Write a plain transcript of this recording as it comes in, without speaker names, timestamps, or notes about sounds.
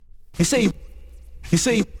You say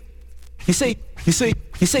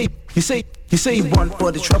one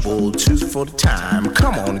for the trouble, two for the time.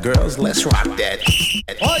 Come on, girls, let's rock that.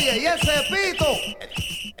 Oye, y ese pito.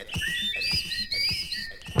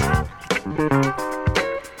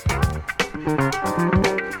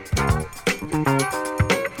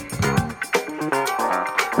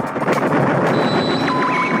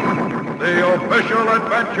 The official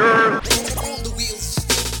adventures.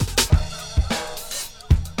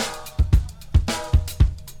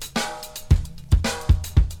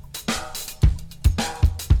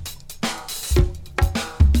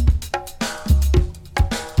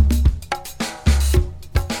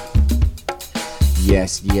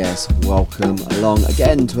 Yes, welcome along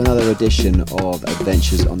again to another edition of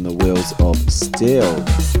Adventures on the Wheels of Steel.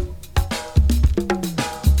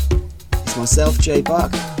 It's myself, Jay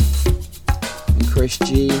Buck, and Chris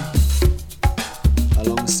G,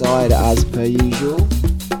 alongside as per usual.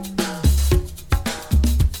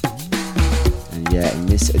 And yeah, in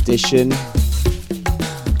this edition,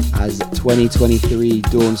 as 2023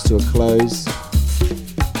 dawns to a close,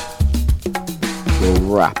 we'll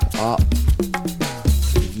wrap up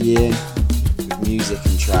year with music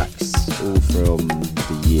and tracks all from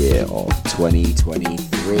the year of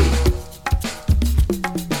 2023. So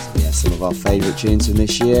yeah, some of our favourite tunes from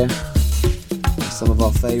this year, some of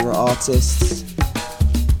our favourite artists.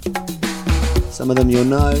 Some of them you'll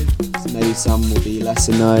know, so maybe some will be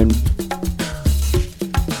lesser known. But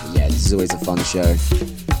yeah, this is always a fun show.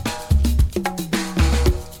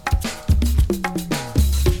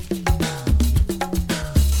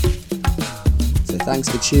 Thanks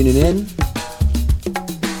for tuning in.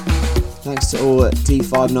 Thanks to all at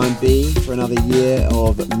D59B for another year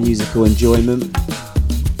of musical enjoyment.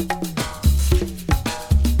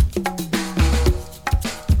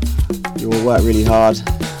 You all work really hard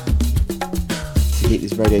to keep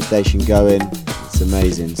this radio station going. It's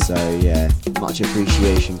amazing. So yeah, much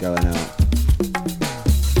appreciation going out.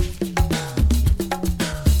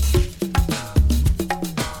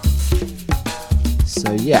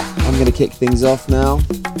 So yeah, I'm going to kick things off now.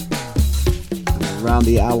 And around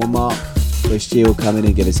the hour mark, Chris G will come in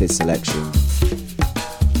and give us his selection.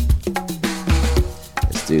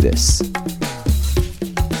 Let's do this.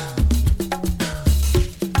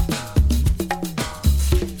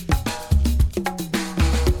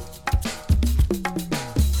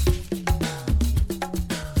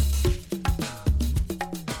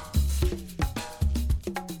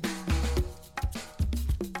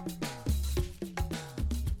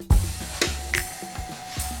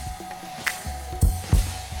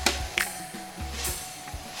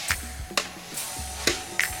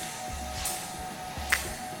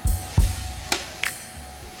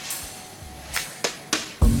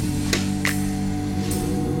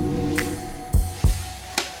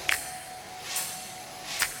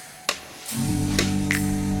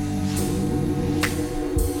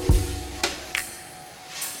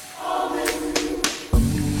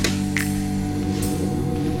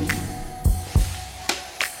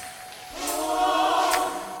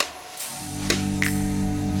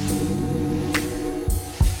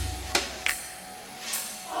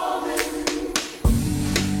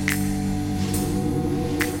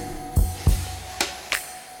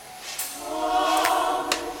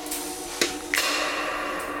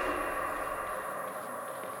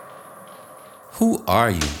 Who are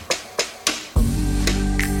you?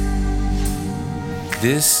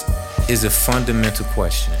 This is a fundamental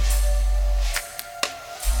question.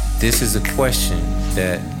 This is a question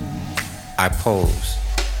that I pose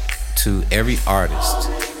to every artist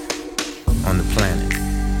on the planet.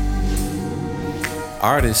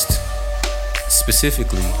 Artists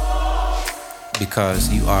specifically because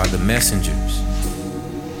you are the messengers.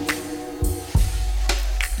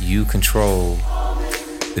 You control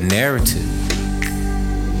the narrative.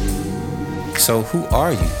 So who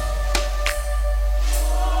are you?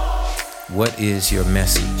 What is your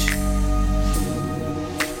message?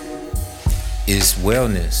 Is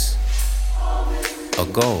wellness a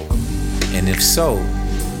goal? And if so,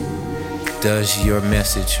 does your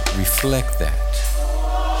message reflect that?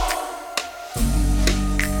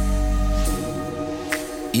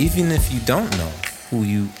 Even if you don't know who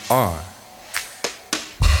you are,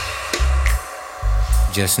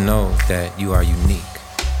 just know that you are unique.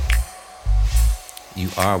 You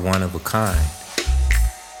are one of a kind.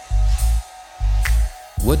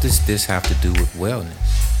 What does this have to do with wellness?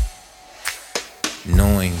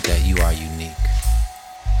 Knowing that you are unique.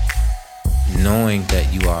 Knowing that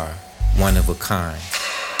you are one of a kind.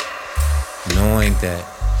 Knowing that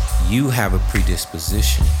you have a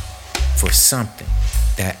predisposition for something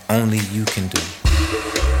that only you can do.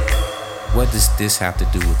 what does this have to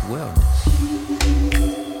do with wellness?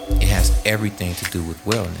 It has everything to do with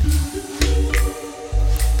wellness.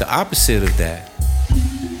 The opposite of that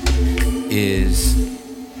is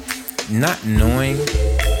not knowing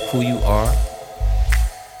who you are,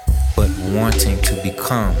 but wanting to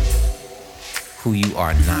become who you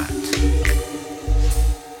are not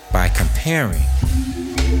by comparing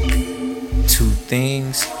to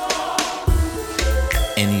things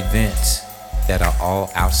and events that are all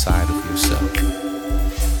outside of yourself,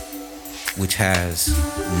 which has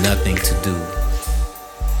nothing to do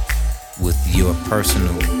with your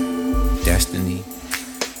personal destiny,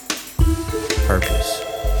 purpose,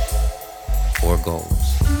 or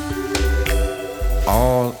goals.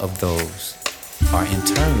 All of those are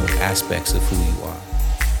internal aspects of who you are.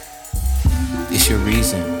 It's your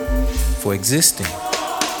reason for existing.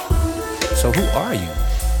 So who are you?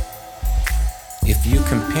 If you're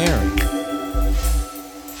comparing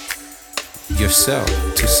yourself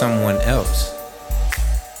to someone else,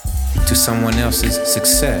 to someone else's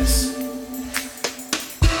success,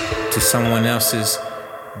 to someone else's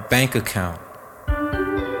bank account.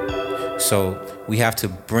 So we have to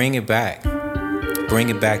bring it back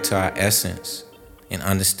to our essence and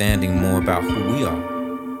understanding more about who we are.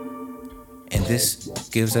 And this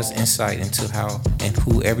gives us insight into how and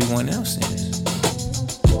who everyone else is.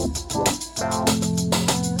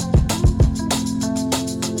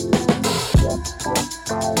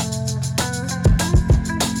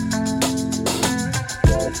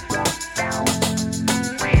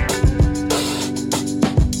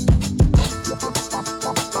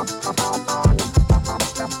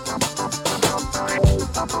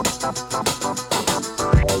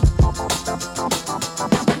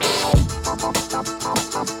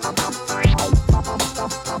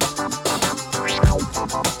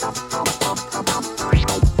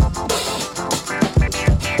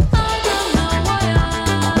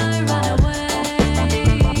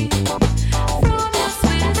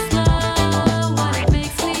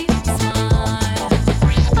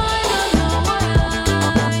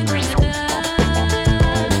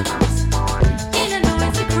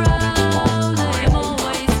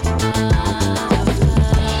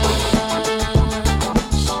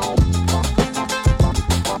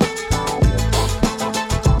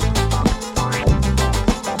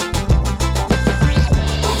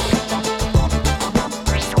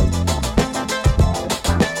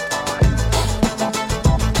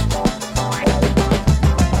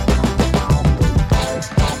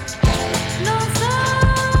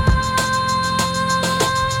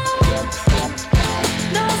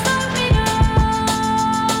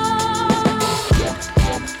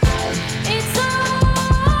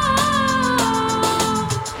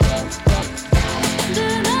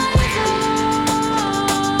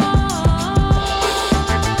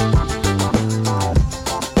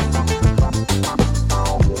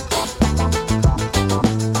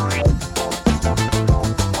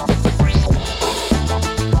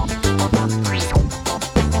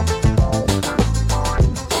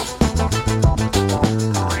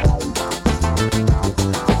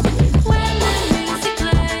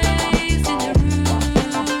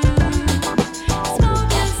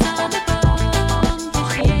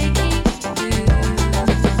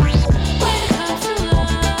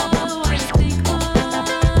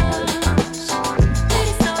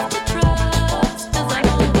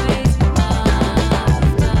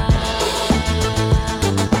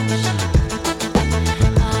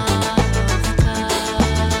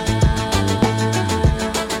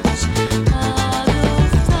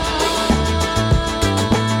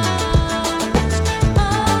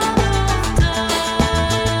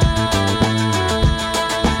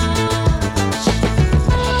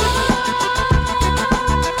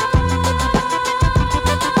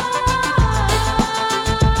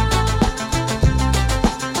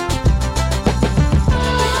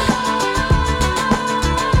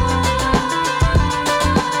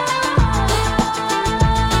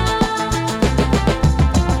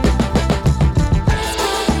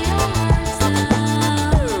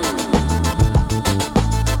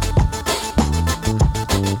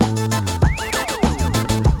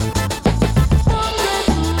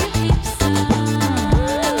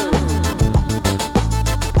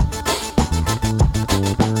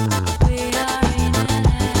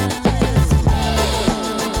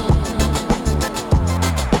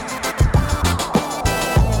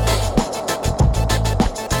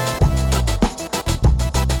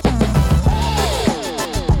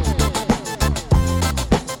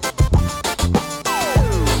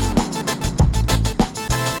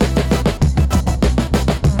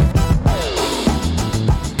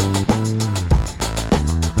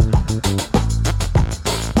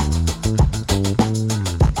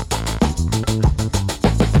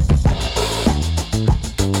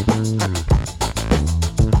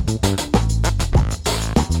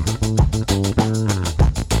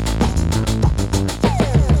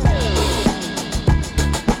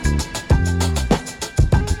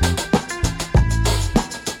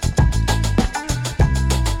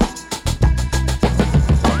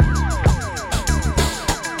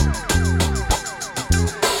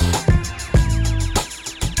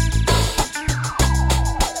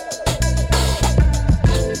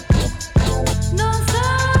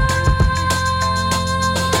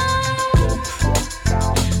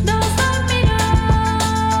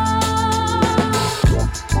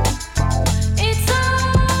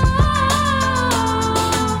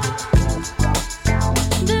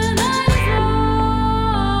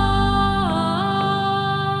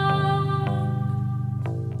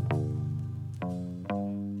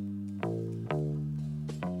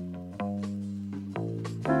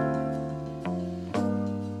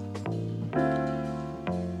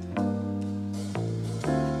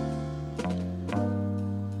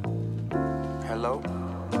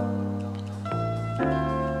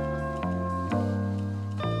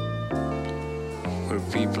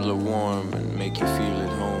 hella warm and make you feel at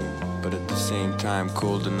home, but at the same time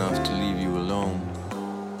cold enough to leave you alone.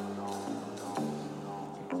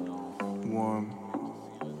 Warm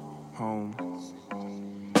home.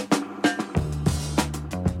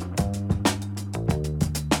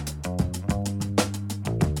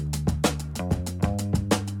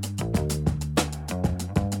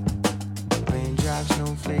 Raindrops,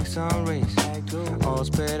 snowflakes on race, all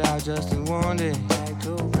spread out just in one day.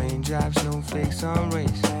 Raindrops, snowflakes on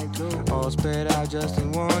race, all spread out just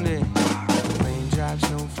in one day. Raindrops,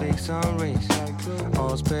 snowflakes on race,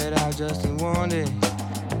 all spread out just in one day.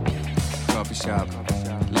 Coffee shop,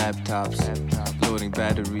 laptops, loading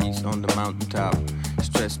batteries on the mountaintop.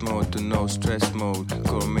 Stress mode to no stress mode,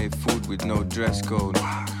 gourmet food with no dress code.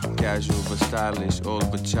 Casual but stylish, old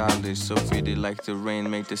but childish, so faded like the rain,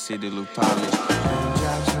 make the city look polished.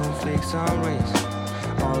 Raindrops, snowflakes on race,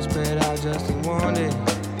 all spread out just in one day.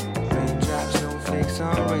 Raindrops, snowflakes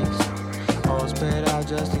on race, all spread out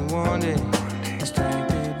just in one day.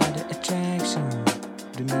 Distracted by the attraction,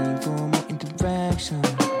 the need for more interaction.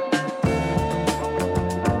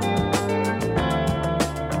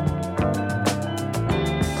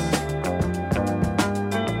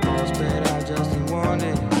 All spread out just in one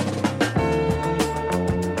day.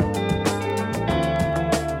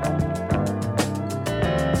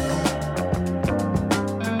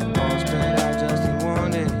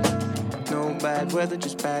 Bad weather,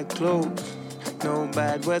 just bad clothes. No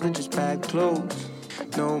bad weather, just bad clothes.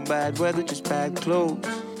 No bad weather, just bad clothes.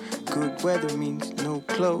 Good weather means no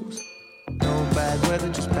clothes. No bad weather,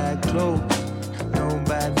 just bad clothes. No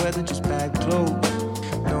bad weather, just bad clothes.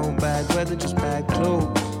 No bad weather, just bad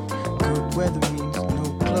clothes. Good weather means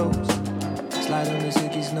no clothes. Slide on the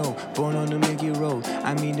silky snow, born on the Milky Road.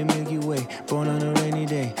 I mean the Milky Way, born on a rainy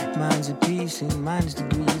day. Mine's a piece and mine's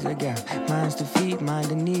degrees. I got mine's to feed, mine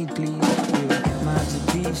to need, please. Yeah. Mine's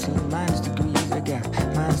a piece and mine's degrees. I got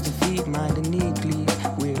mine's to feed, mine to need, please.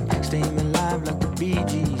 We're staying alive like the Bee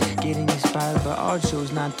Gees, getting inspired by art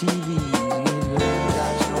shows, not TVs.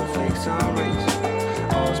 Raindrops, snowflakes on race,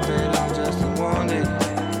 all spread out just in one day.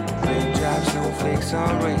 Raindrops, snowflakes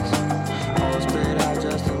on race, all spread out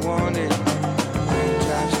just in one day.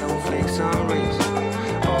 Raindrops, snowflakes on race,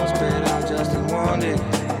 all spread out just in one day.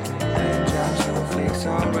 Raindrops, snowflakes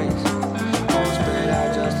on race, all spread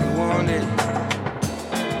out just in one day.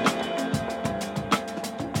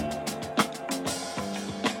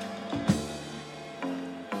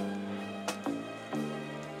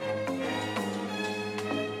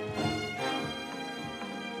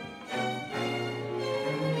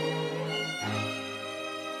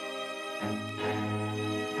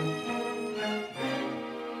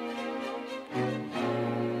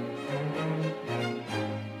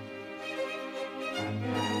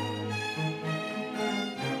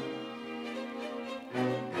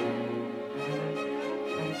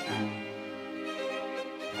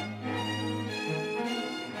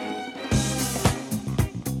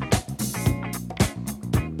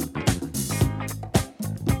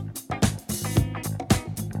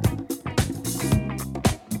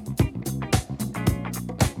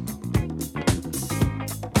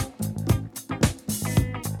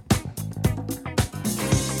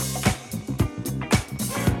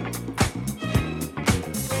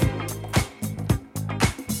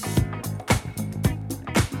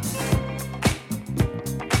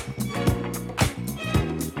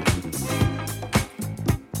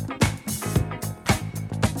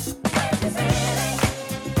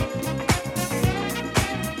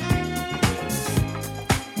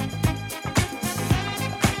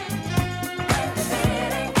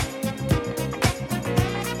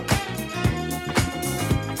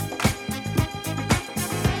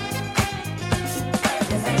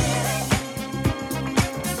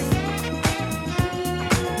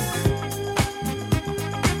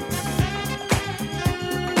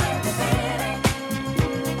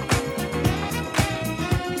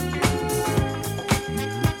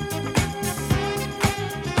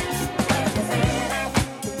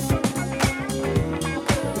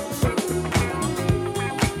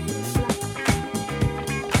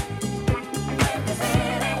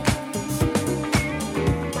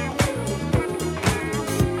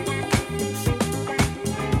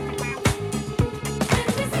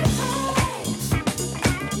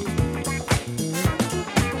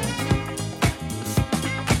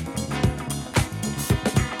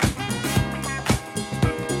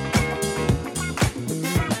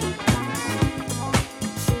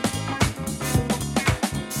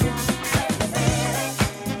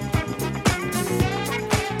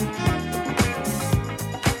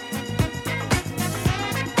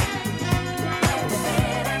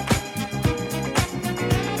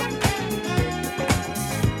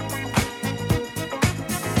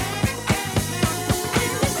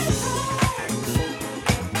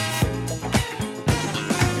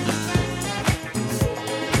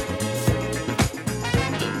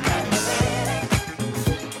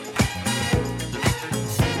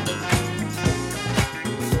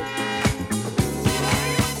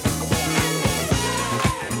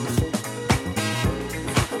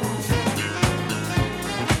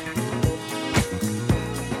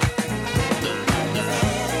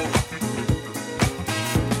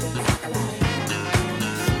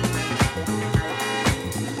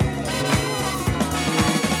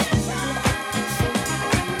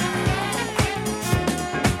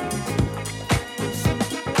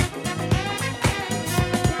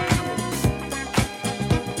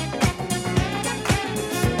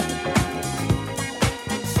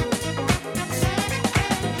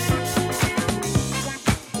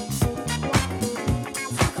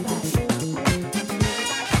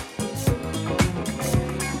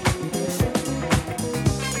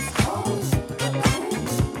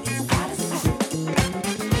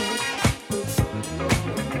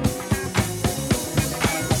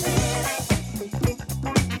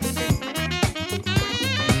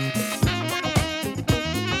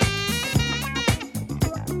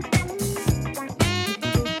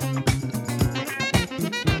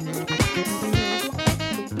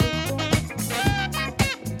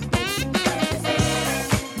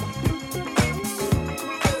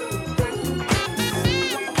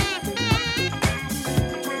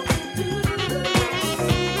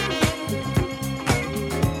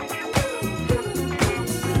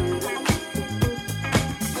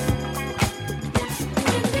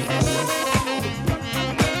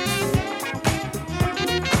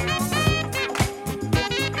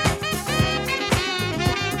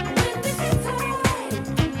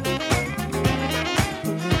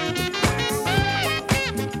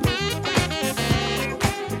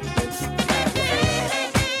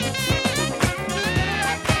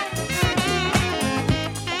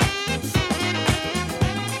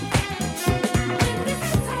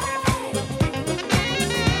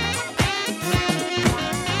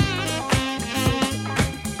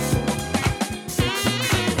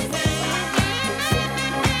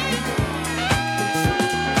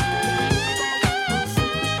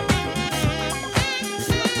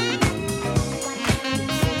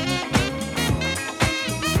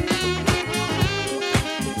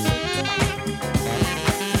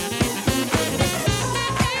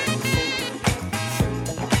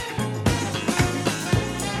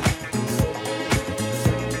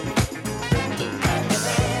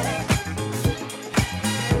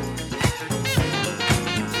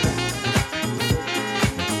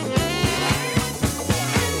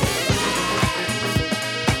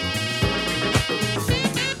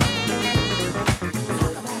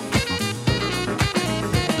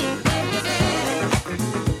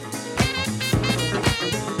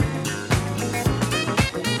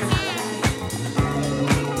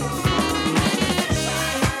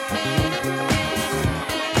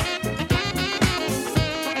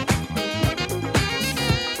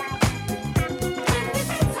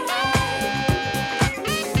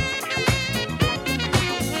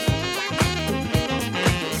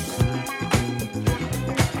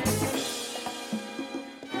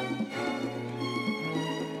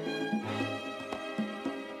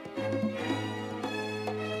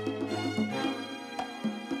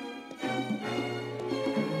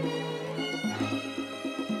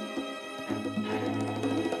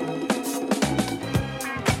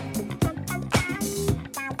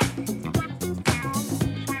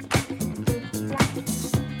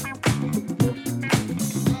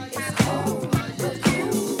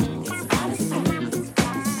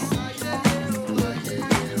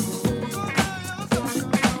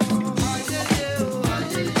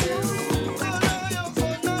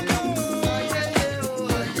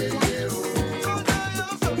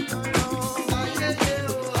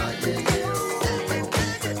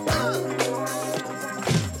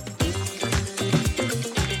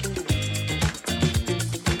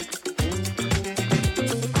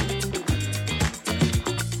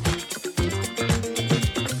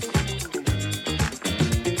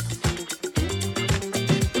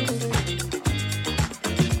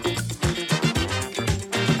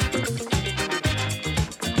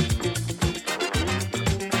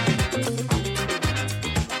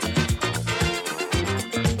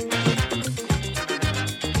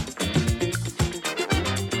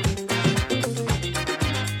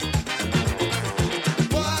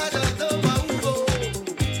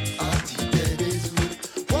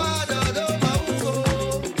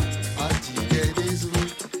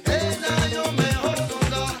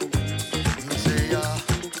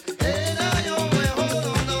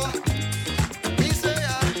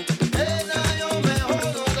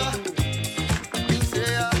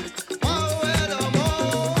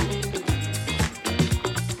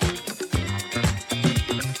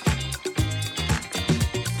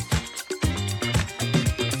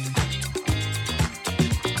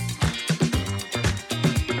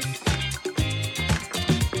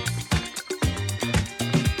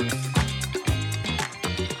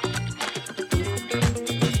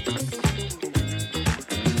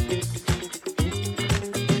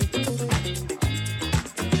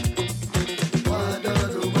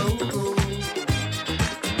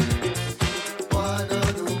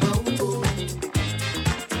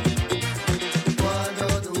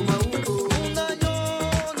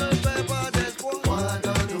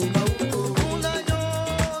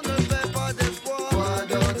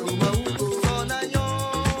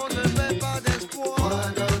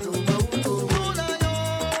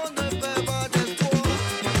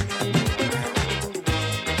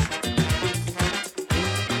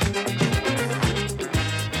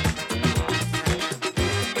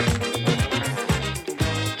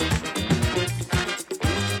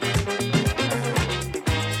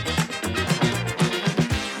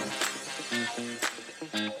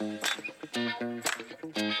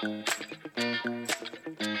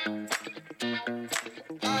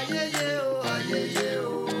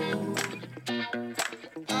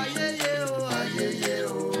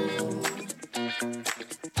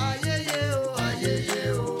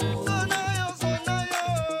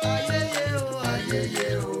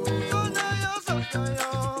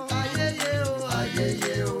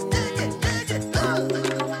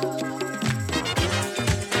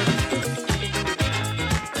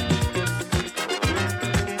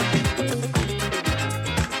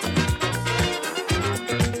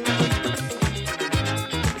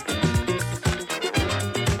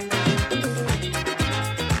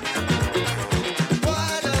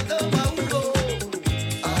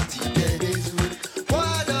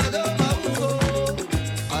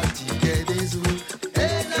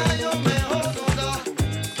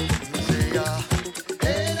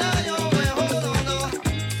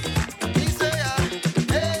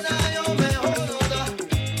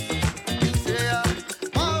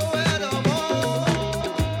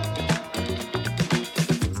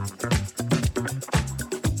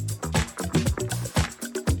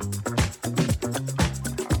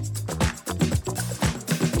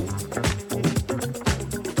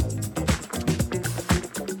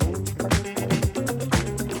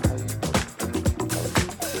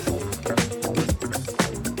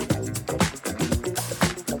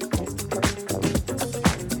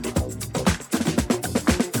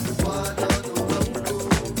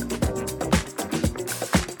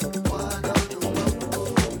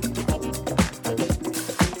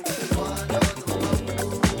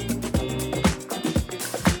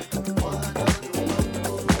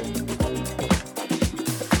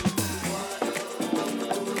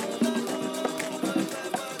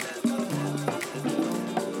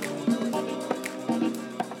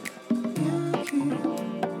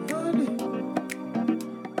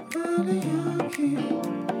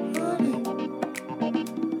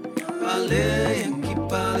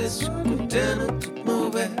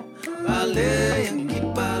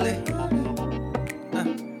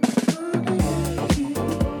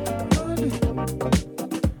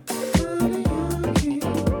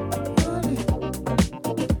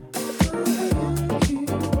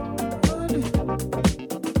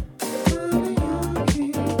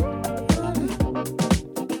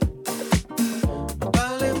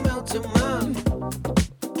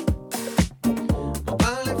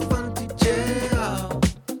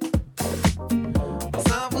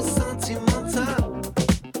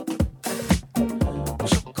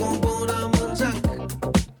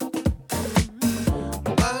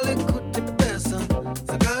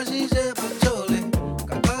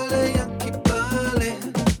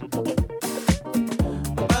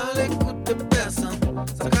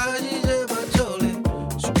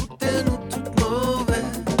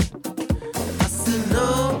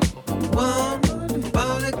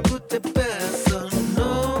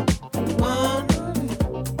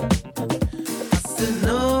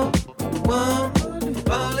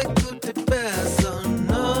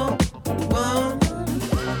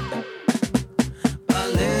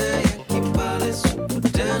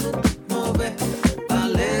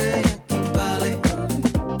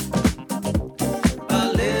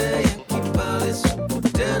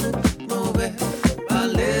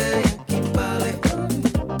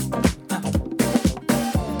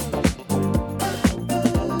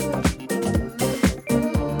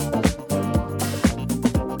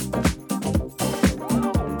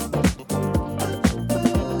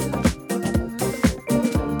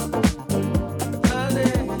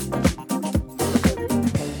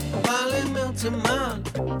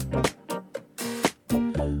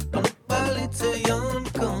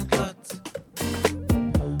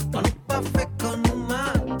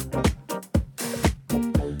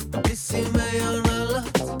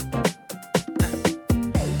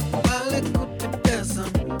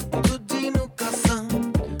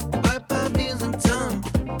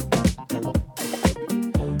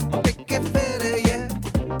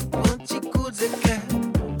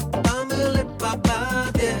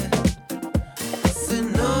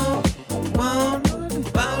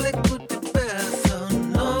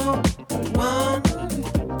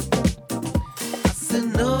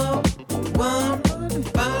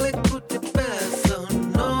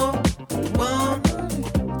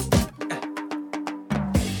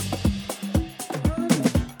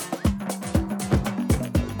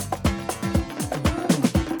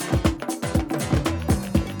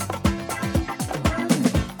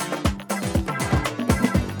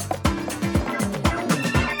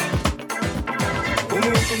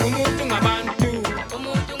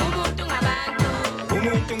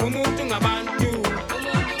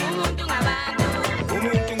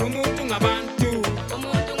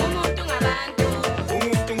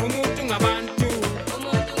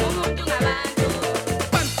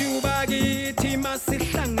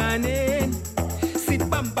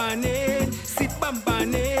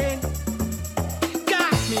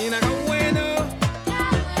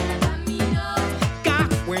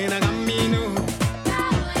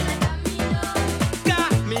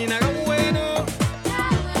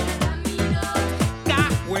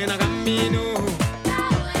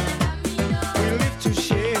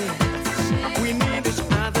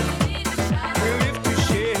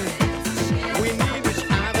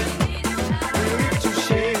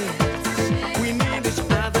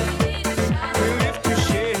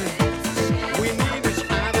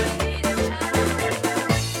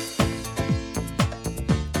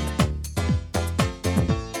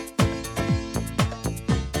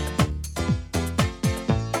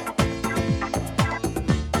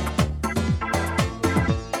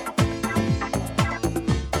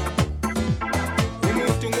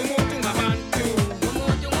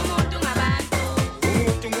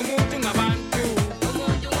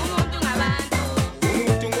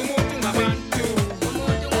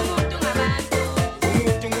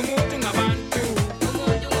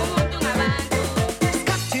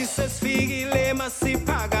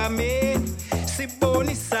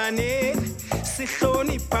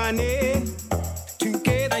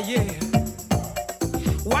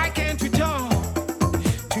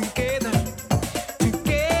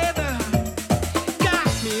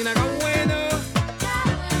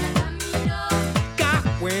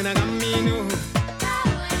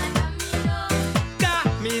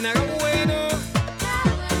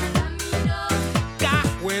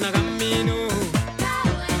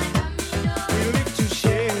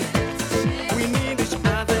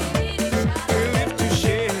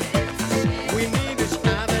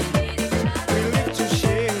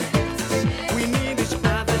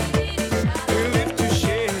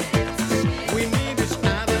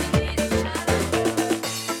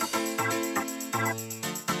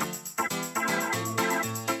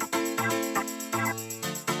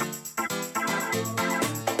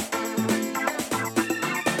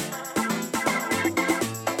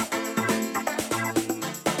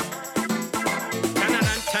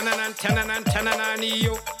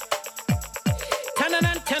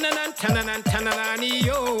 tandanan, tandanani,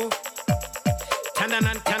 yo.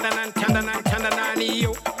 Tandanan, tandanan, tandanan, tandanani,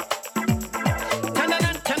 yo.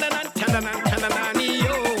 Tandanan, tandanan, tandanan, tandanani,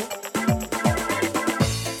 yo.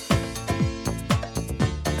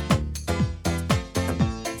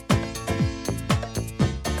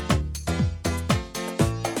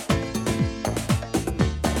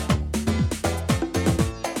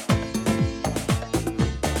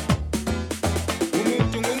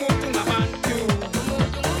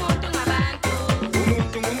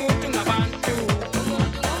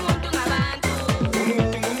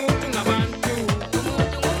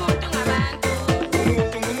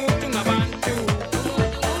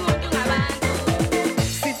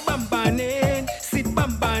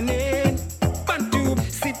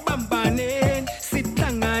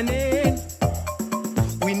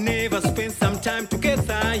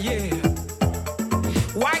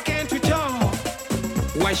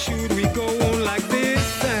 Why should we go on like this?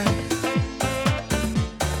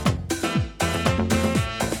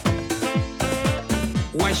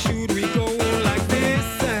 Why should we go on like this?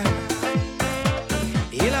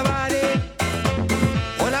 All about it,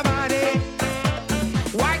 all about it.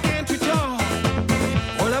 Why can't we talk?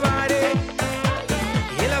 All about it,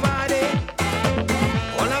 all about it,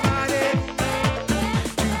 all about it.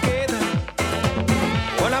 Together,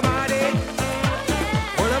 all about it,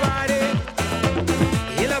 all about it.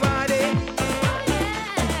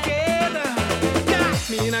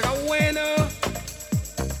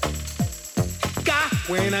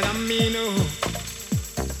 Buena camino,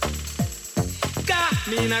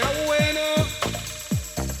 camina bueno,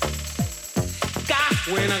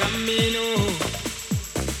 buena camino.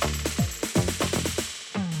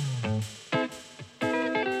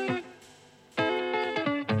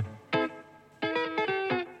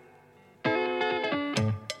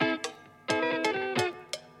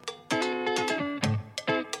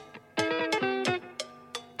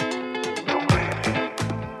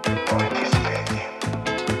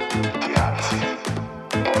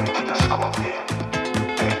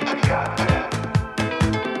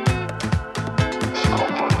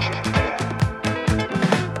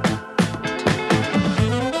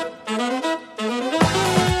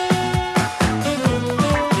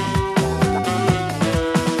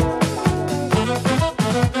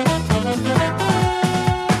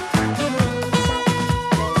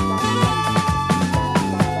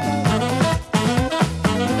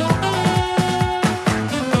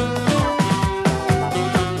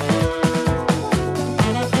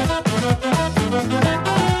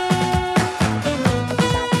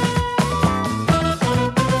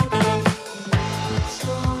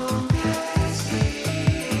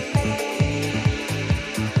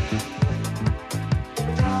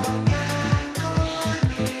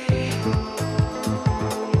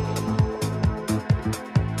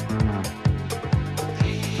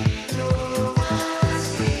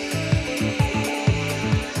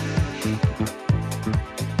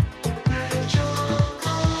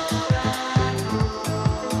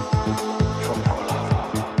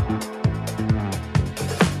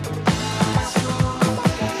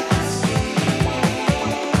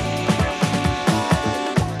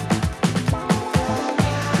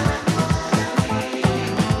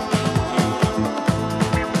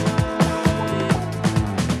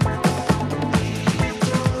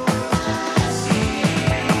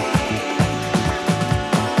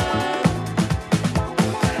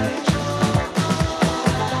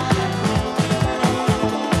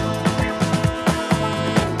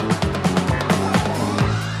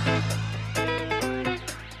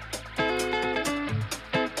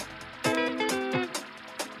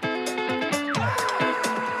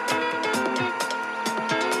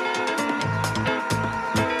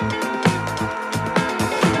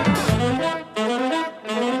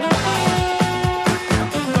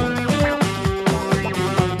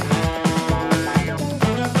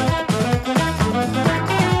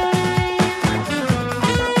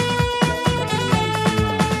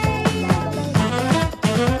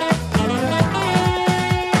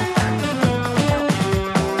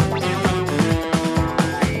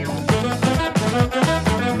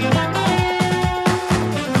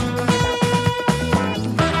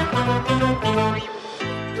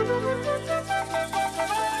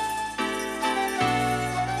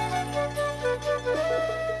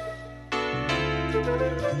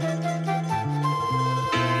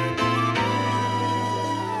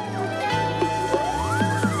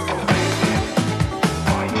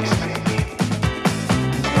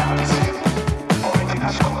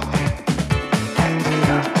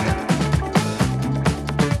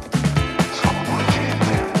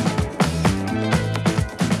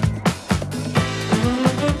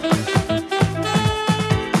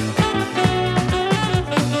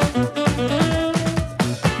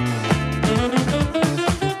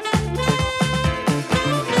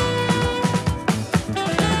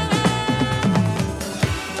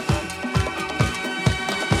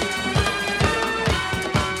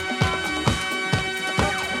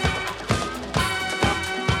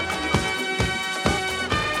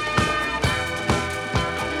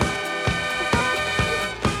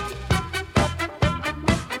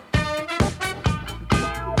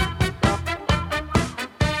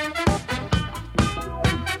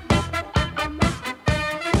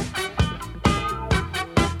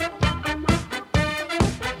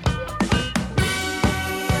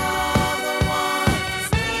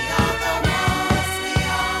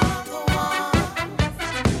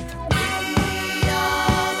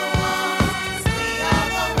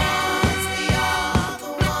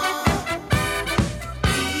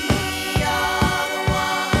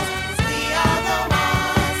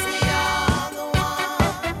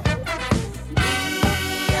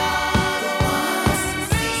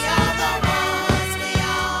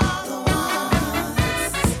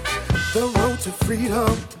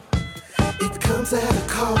 freedom, it comes at a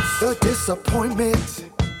cost. A disappointment,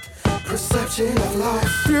 perception of life,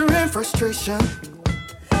 fear and frustration,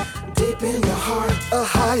 deep in your heart. A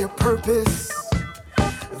higher purpose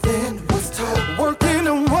than what's taught. Working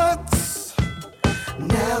on what's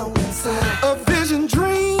now inside. A vision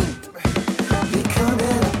dream,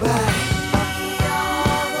 becoming a body.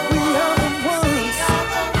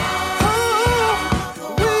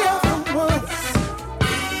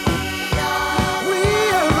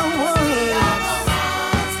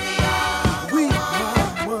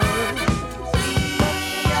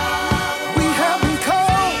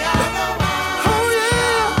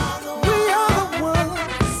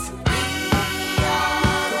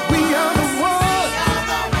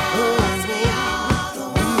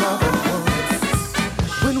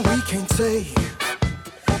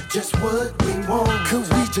 Just what we want, could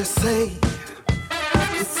we just say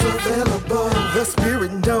it's available? The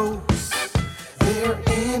spirit knows they're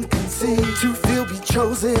in conceit to feel be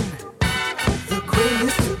chosen, the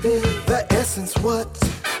greatest to be, the essence what?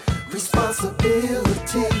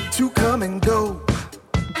 Responsibility to come and go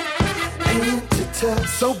and to touch.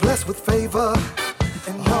 So blessed with favor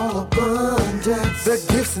and all abundance, the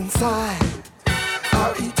gifts inside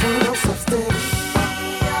our eternal substance.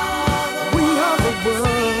 We are the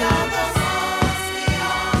world.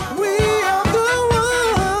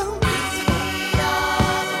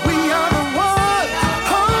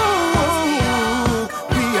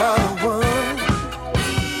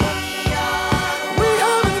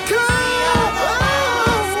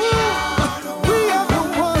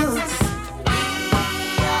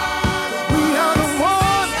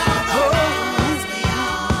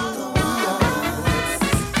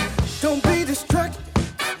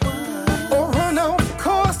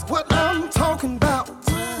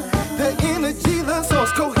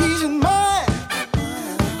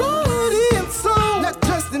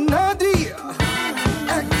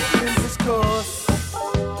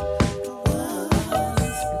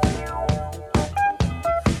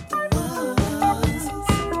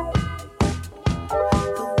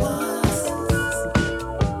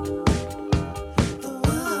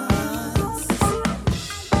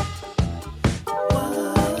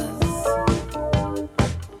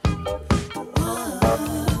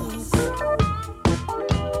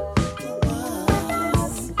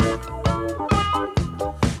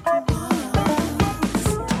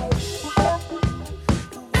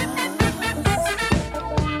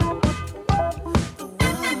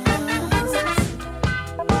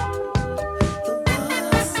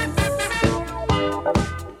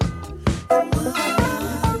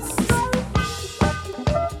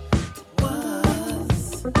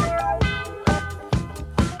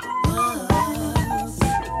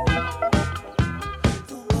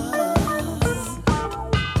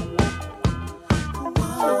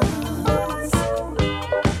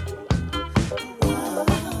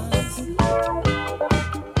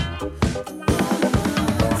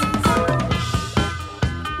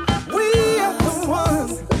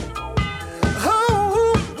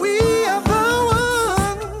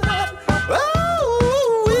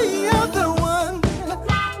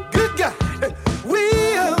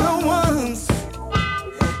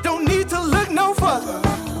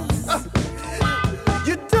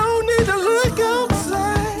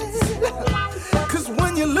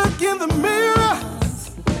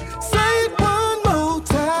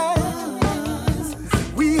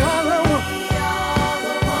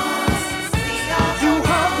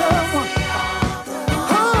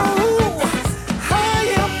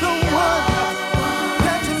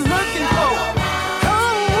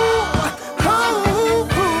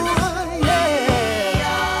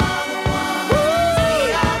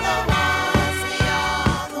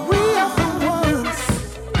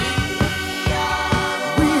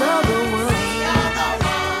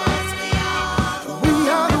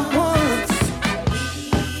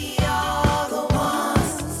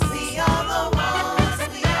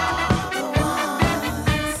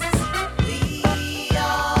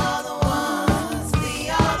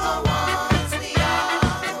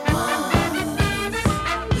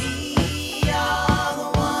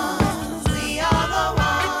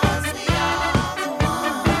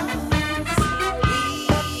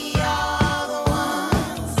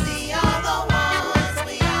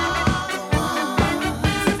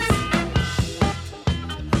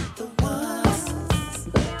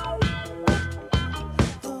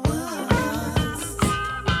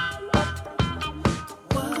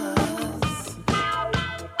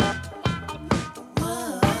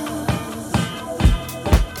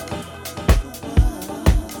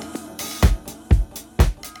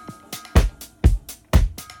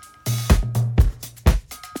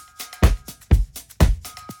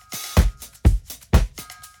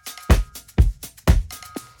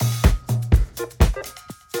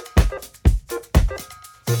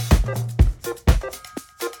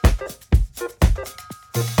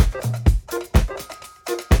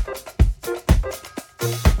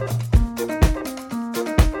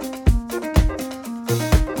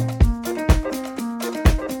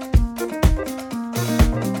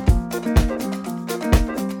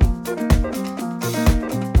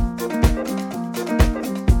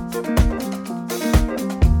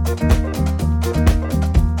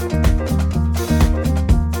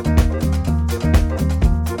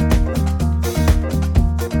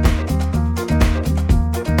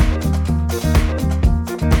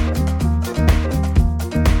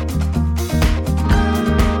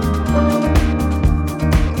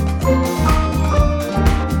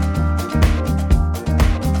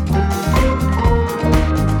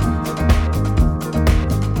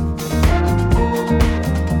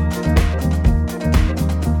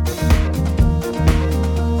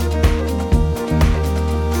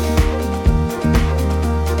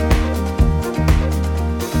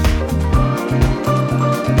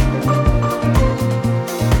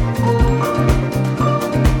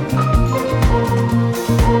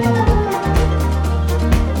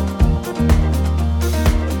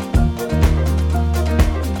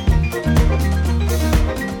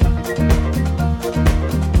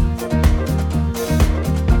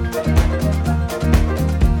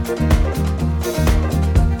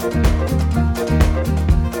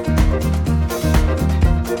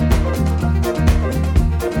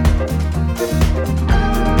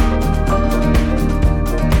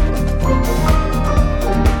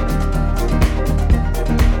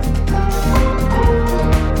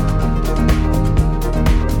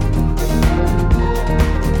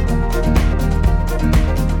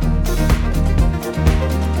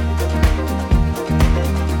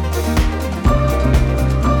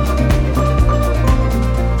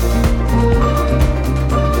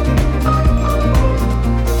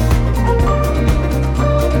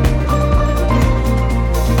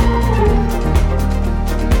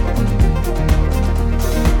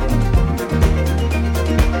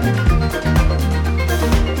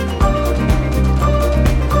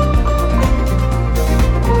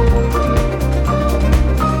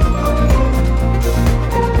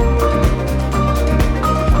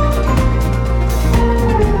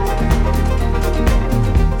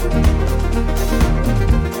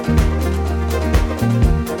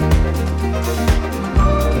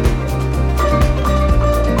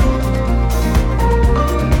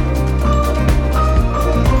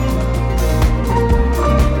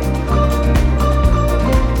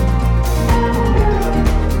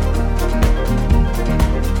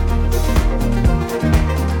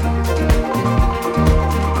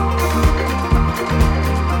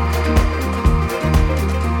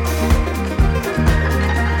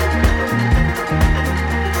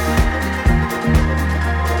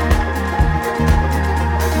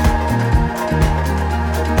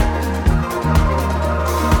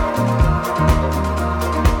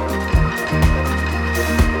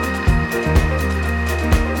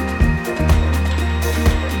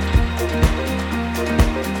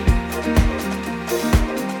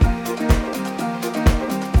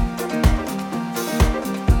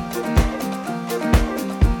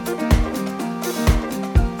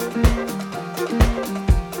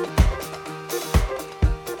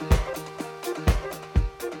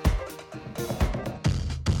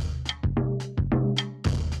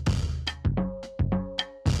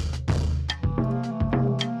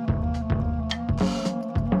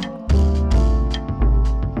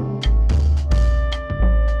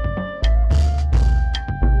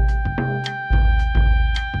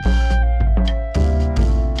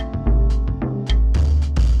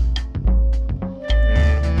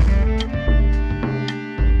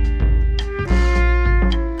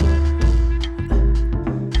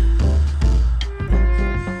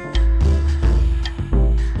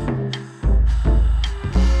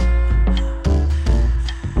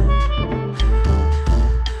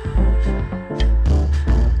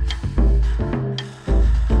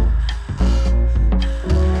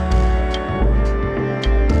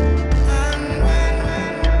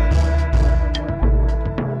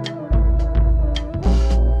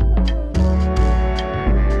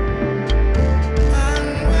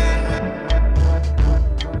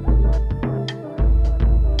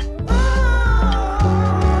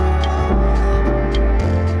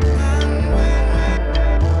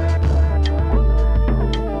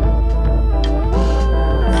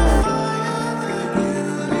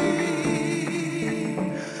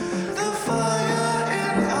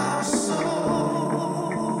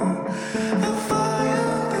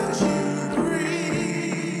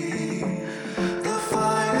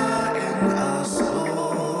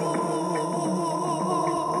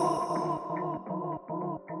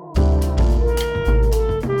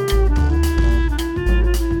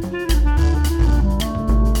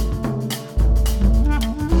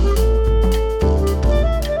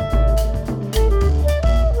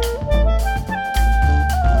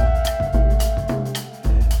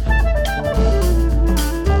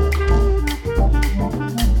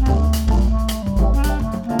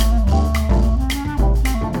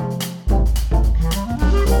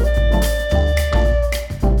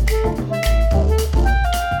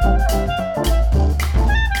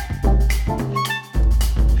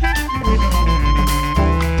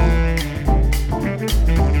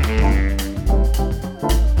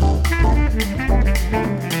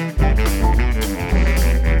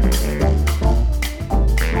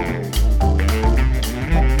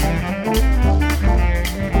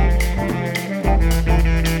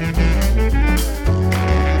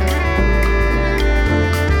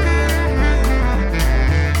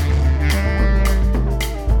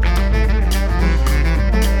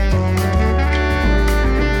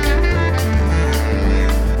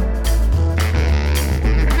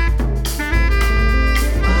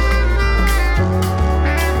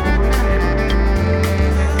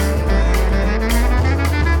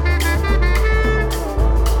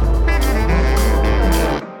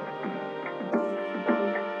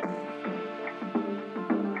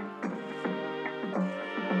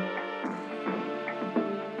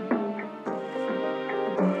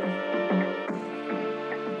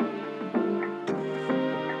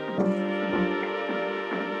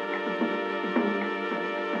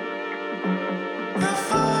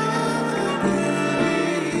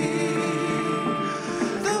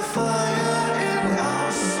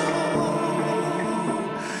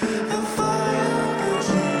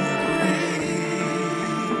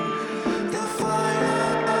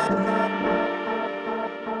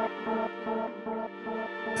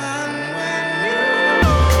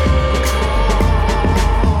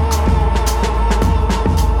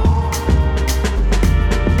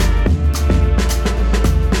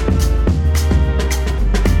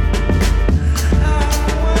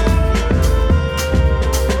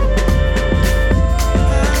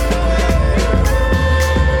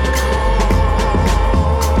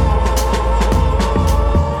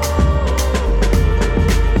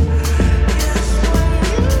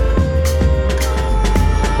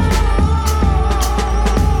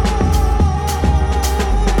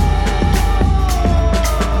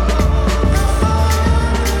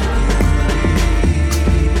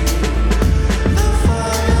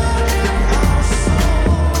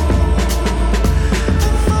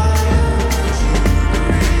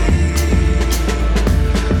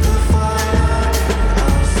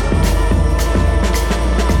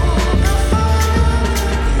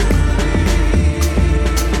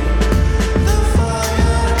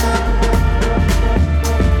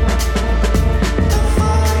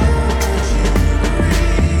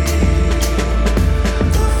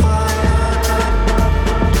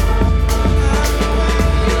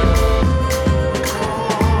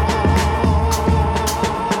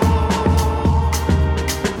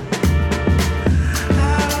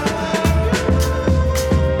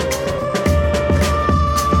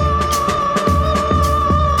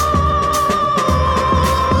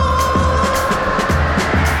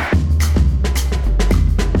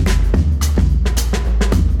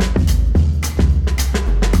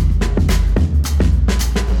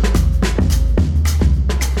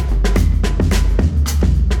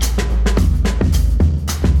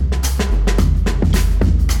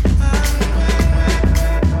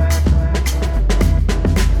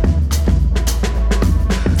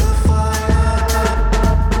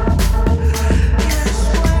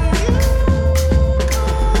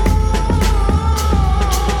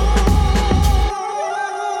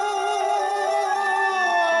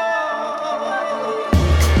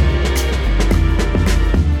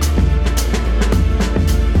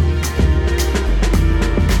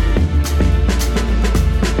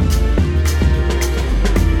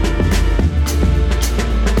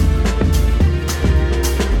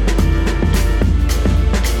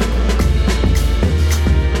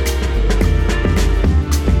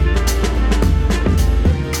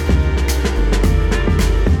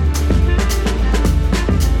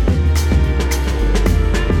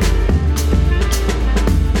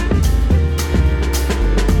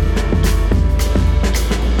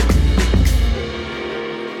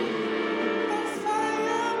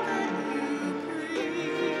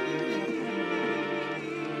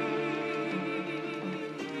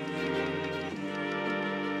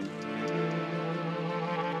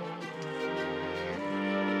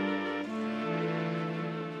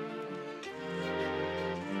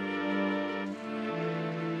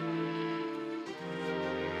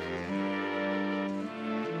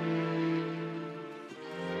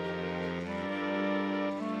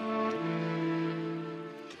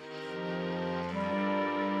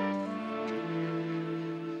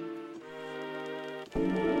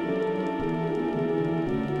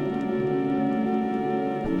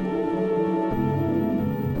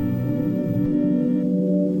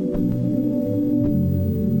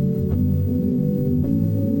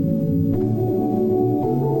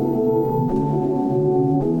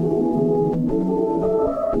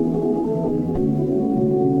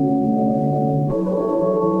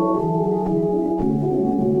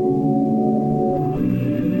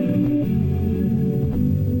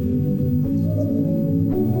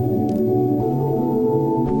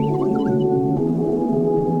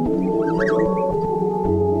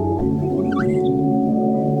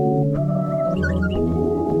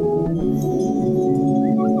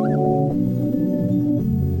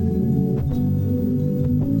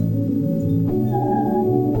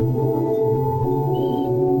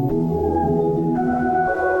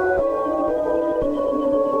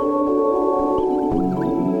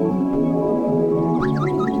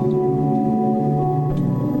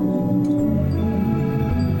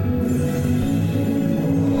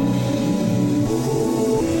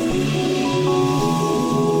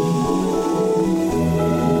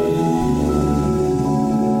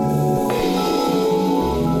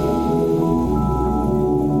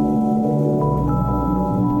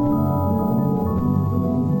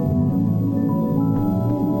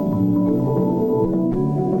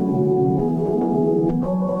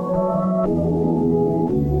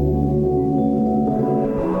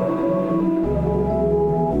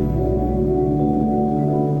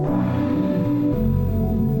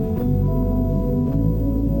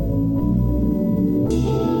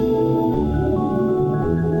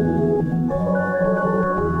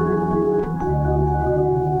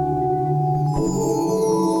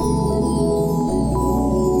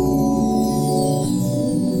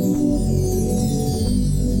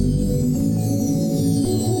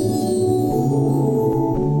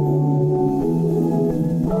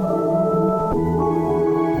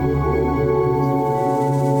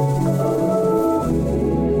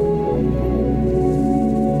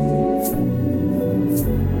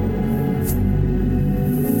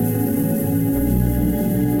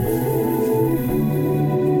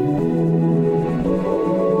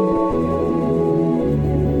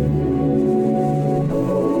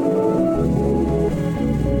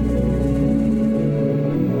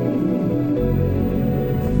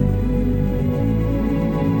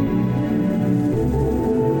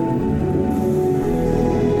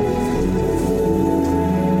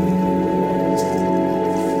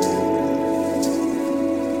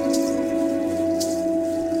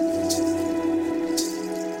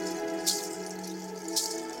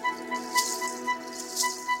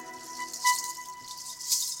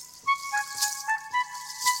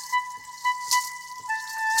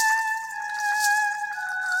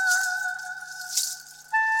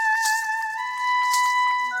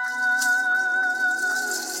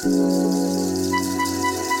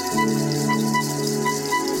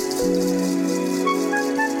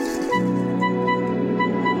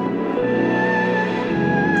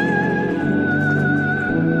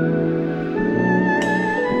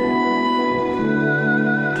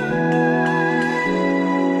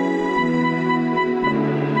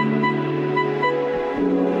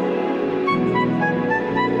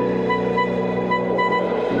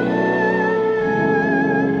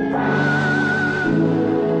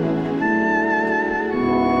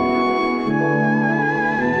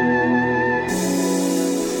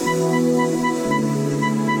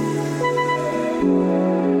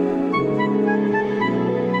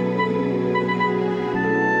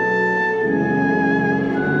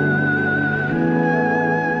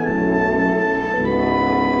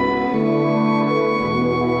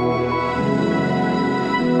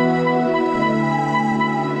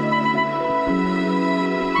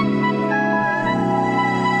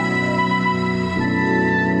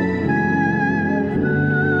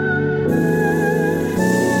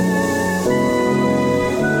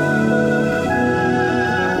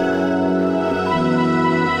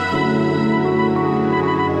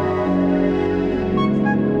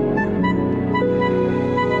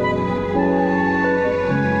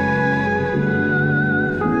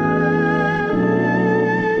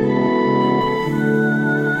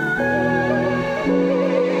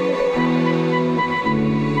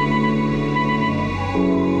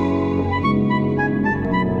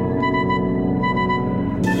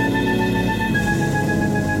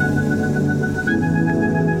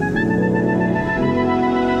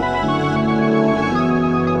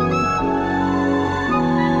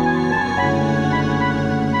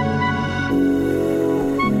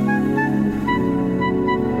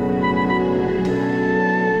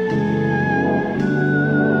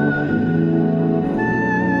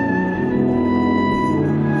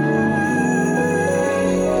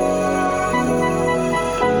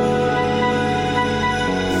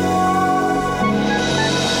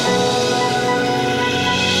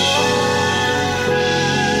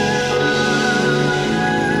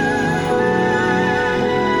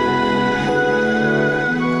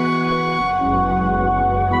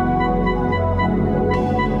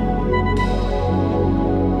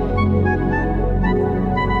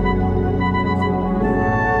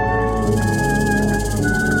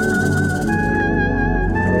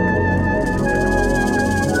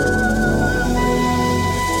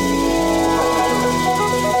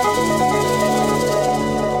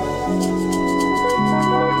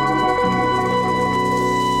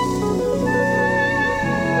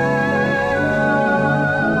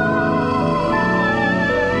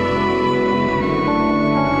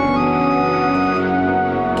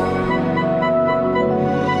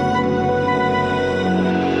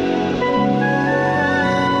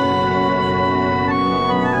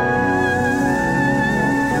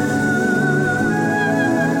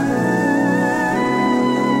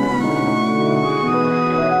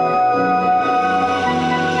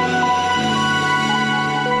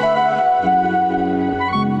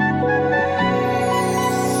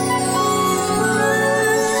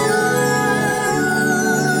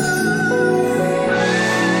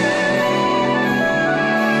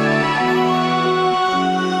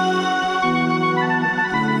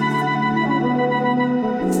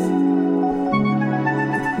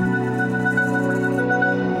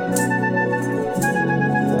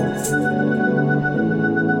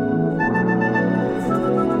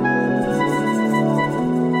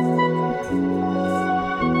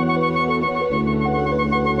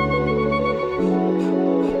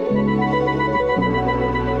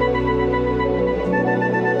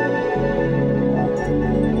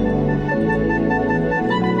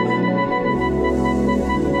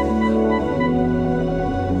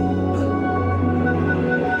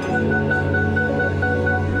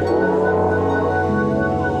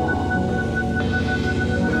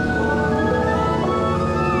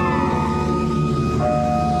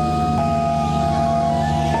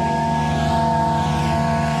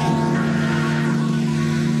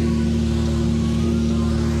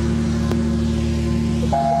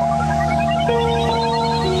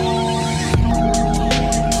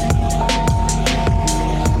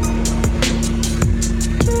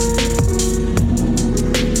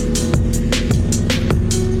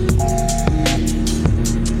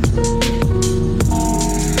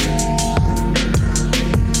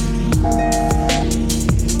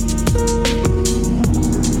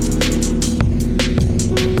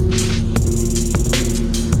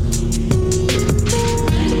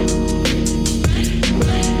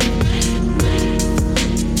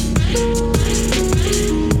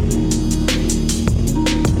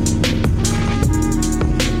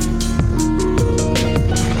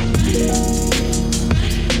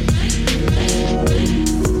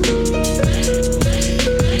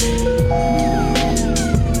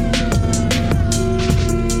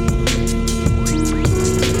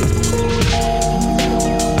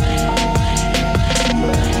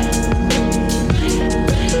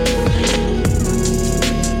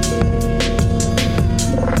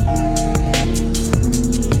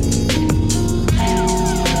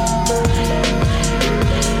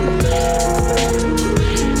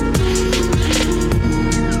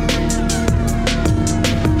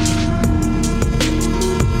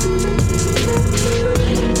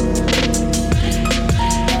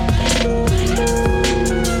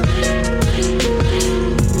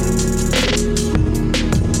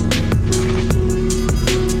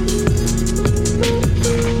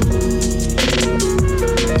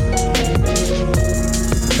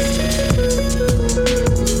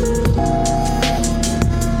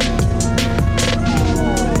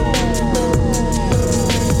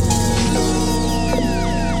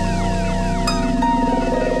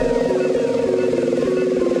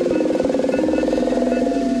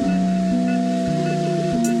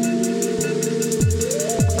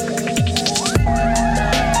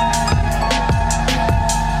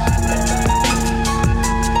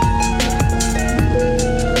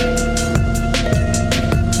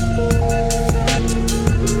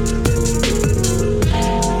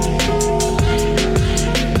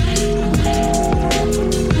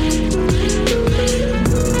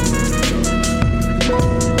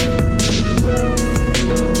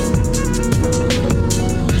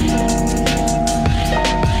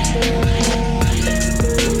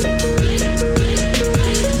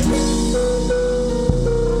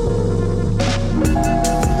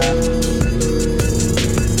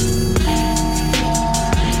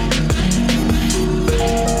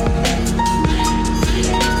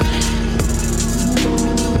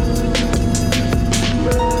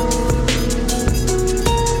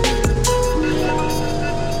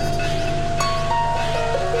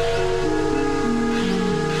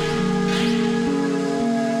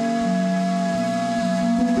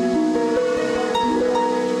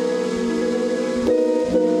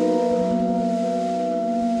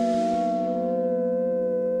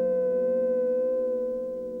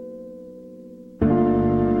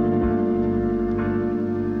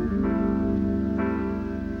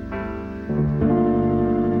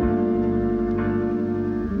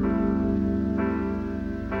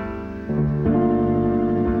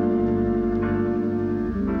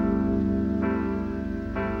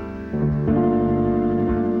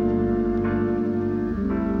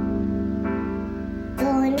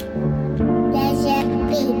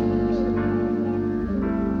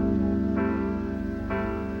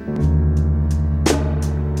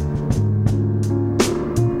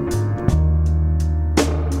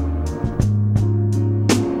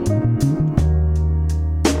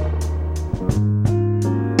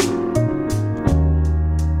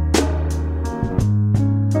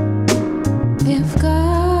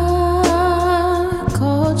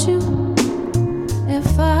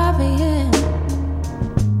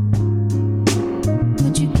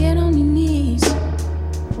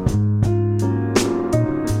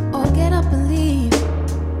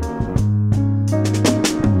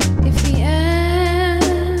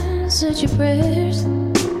 prayers?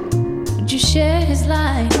 Would you share his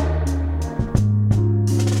light?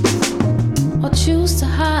 Or choose to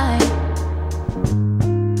hide?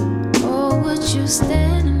 Or would you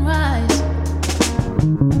stand and rise?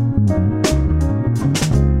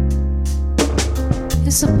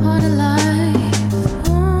 It's a part of life.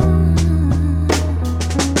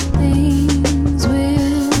 Things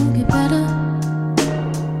will get better.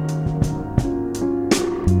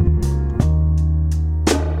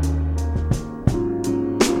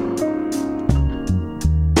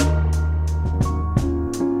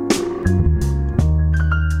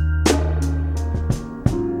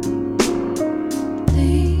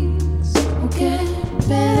 Things will get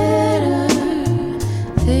better.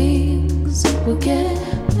 Things will get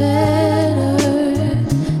better.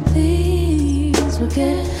 Things will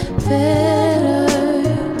get better.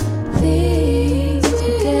 Things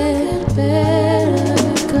will get better.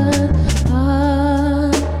 'Cause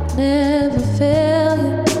God never fail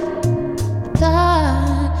you.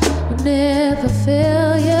 God will never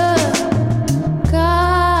fail you.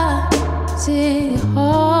 God's in your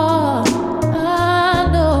heart. I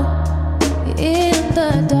know you're in the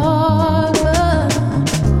dark, but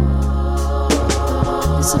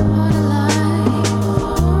it's a part of life.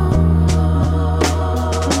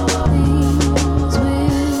 Things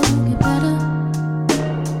will get better.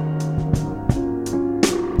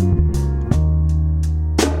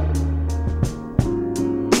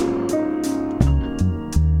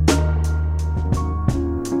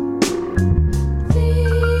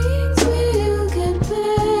 Things will get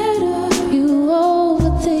better. You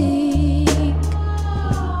overthink.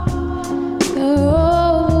 You're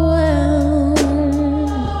overwhelmed.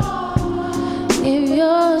 Give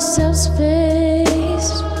yourself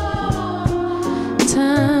space.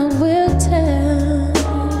 Time will tell.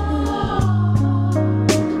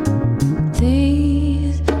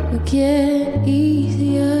 Things will get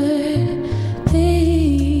easier.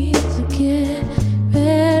 Things will get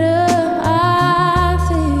better. I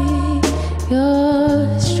think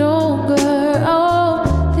you're stronger. Oh,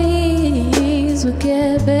 things will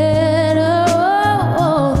get better.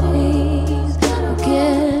 Oh, things will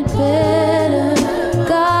get better.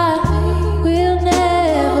 God will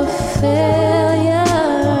never fail you.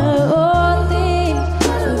 Oh, things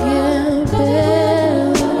will get better.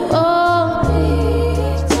 Oh,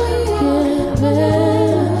 things will get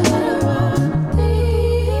better.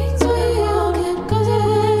 Things will get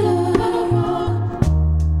better.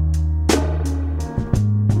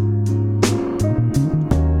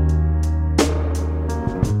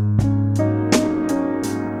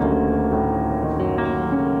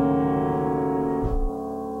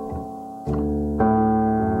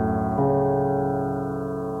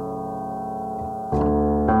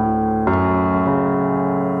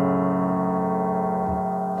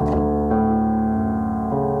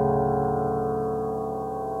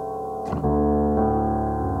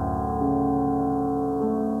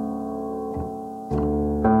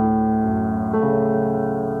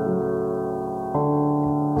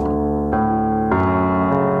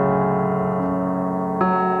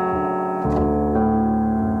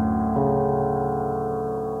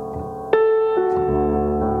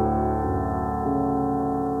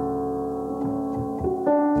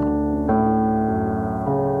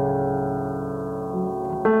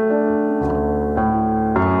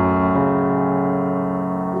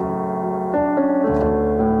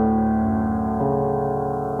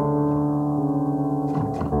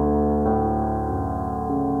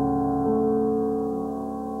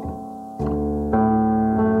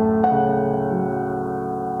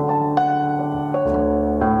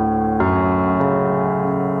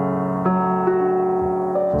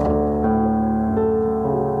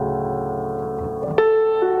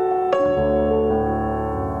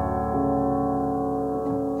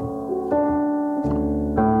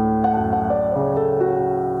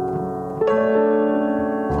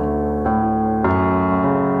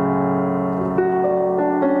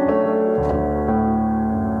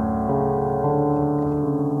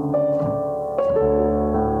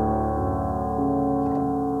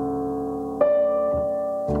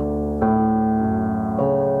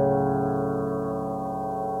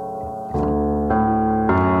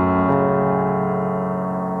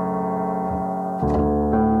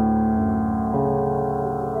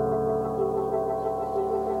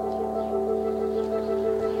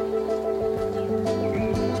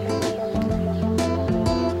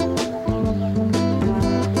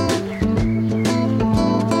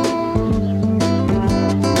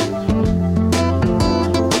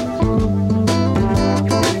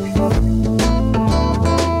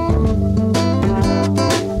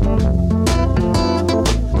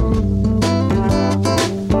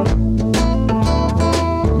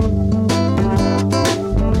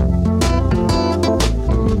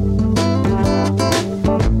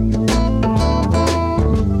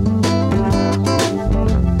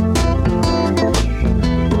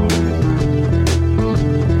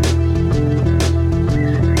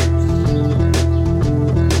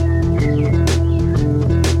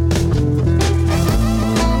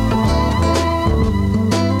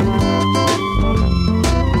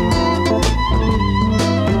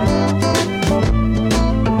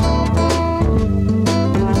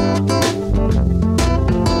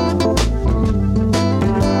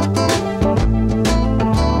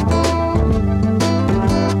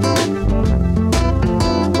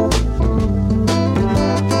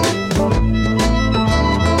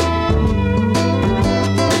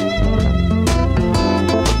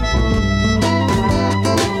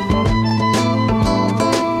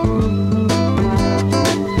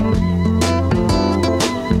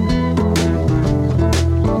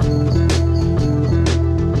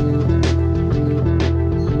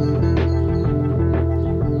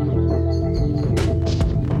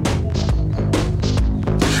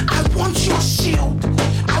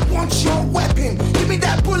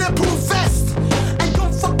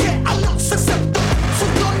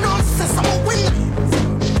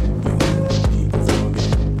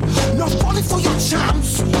 Falling for your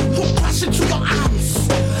charms, who crash into your arms.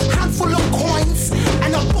 Handful of coins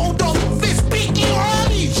and a bold of fist. Speaking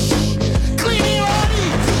honey, cleaning honey.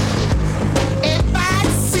 A bad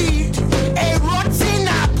seed, a rotten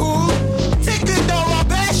apple. Take it the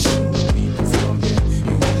rubbish.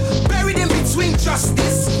 Buried in between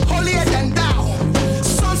justice, holier than thou.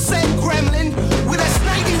 Sunset gremlin with a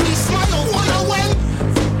snidey smile. Wanna win?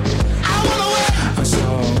 I wanna win. I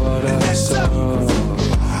saw what I saw.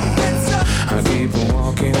 I keep on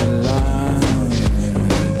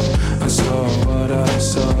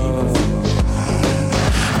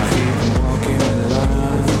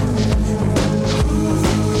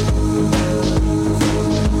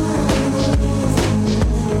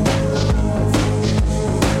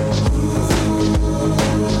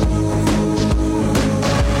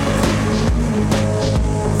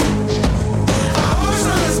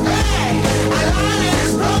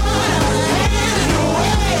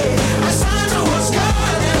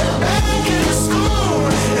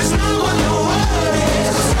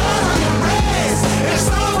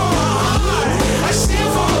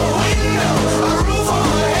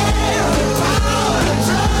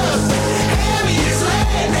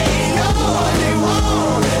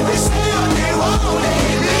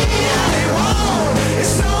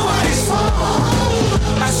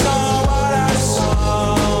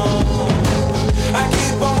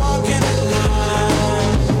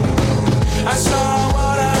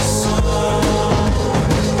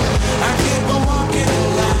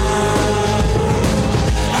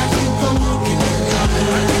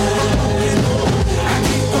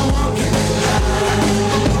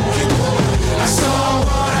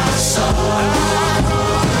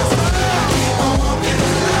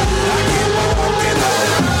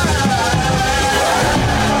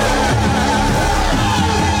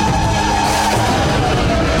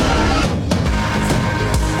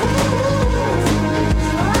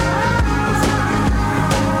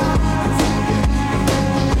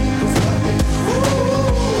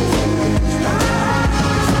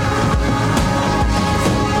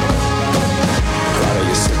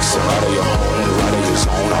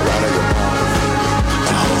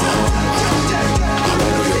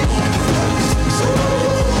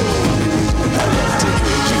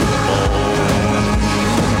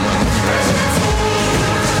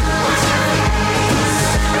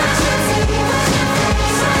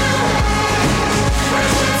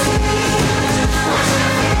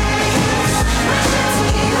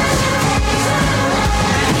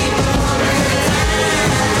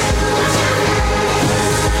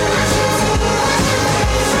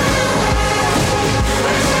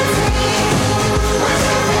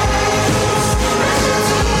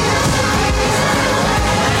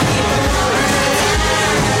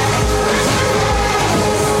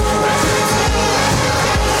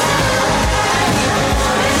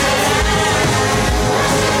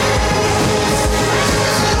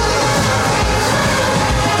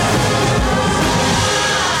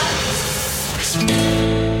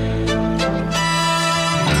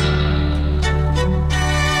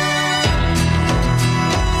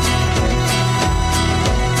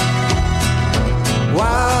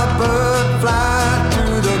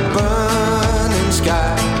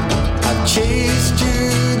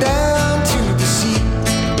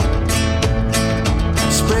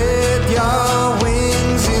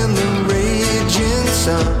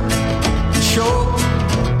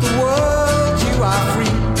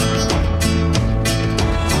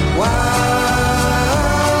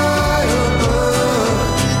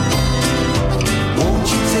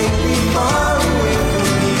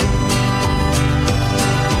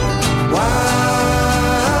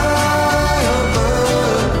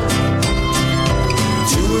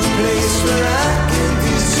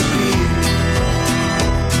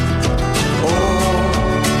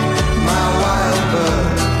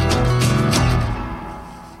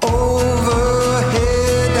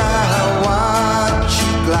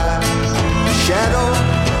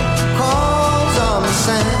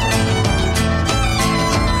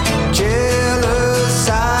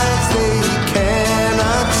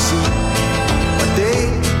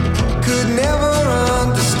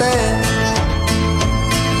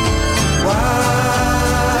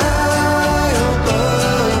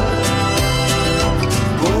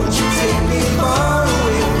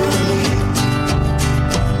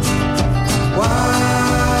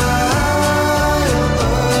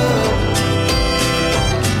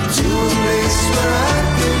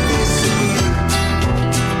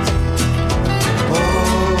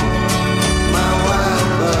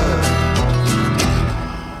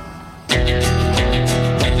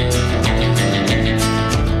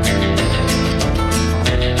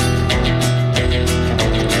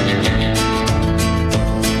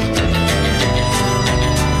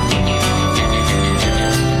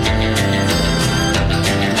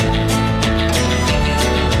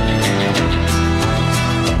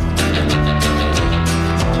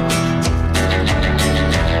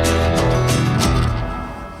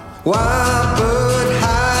Wild bird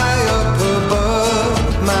high up above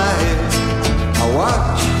my head, I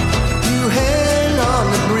watch you hang on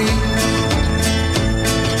the breeze.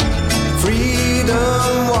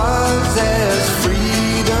 Freedom was as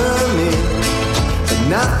freedom is, but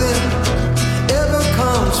nothing ever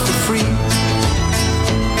comes for free.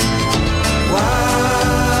 Wild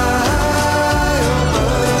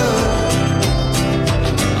bird,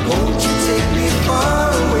 won't you take me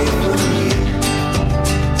far away from here?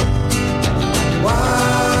 Wild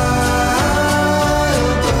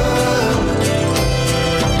bird,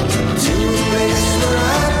 to a place where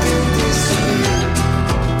I can disappear.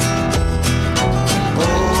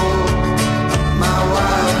 Oh, my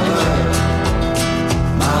wild bird,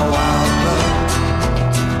 my wild bird,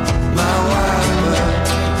 my wild bird,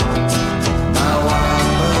 my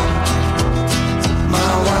wild bird, my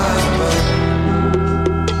wild bird.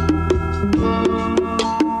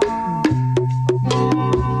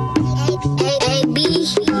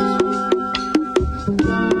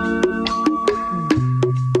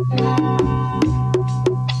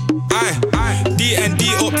 D&D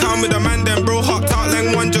uptown with a man, then bro hopped out,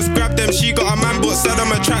 lang one just grabbed them. She got a man but said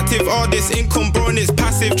I'm attractive. All this income, bro, and it's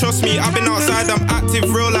passive. Trust me, I've been outside, I'm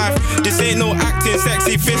active, real life. This ain't no acting,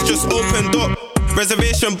 sexy fish just opened up.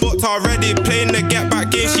 Reservation booked already, playing the get back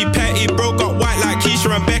game, she petty. Bro got white like Keisha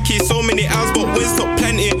and Becky. So many L's but wins took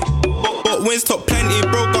plenty. But wins took plenty.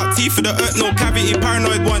 Bro got teeth for the earth, no cavity.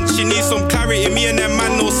 Paranoid one, she needs some clarity. Me and them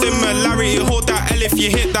man, no similarity. Hold that L if you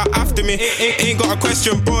hit that after me. Ain't got a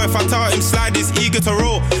question, bro. If I tell him slide, he's eager to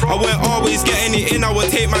roll. I won't always get any in, I would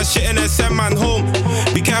take my shit and then send man home.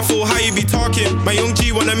 Be careful how you be talking. My young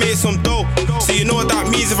G wanna make some dough. So you know what that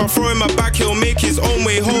means. If I throw him a back, he'll make his own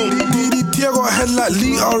way home. DDT, I got a head like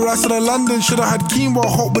Lita. Rice in London, shoulda had quinoa.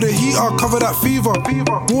 Hot with a heater, cover that fever.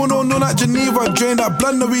 Warn on that Geneva. Drain that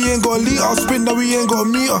blood, now we ain't got a liter. Sprint, now we ain't got a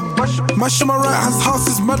meter. Mash on my right hand's house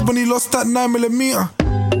is mad when he lost that 9mm.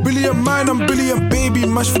 Brilliant mind, I'm brilliant baby.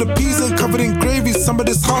 Mash for the peas and covered in gravy. Some of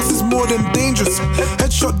this house is more than dangerous.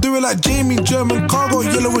 Headshot, do it like Jamie. German cargo,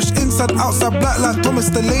 yellowish inside, outside black like Thomas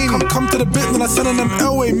Delaney. Come to the bit, then I send on them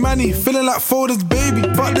Elway Manny. Feeling like Foden's baby.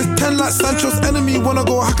 But this 10 like Sancho's enemy. Wanna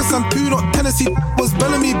go Hakkasan 2, not Tennessee. Was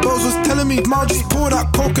Bellamy, Bells was telling me. Ma just pour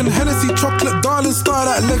that Coke and Hennessy. Chocolate darling, star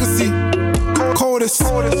that legacy. Coldest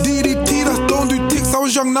DDT, that's don't do ticks. I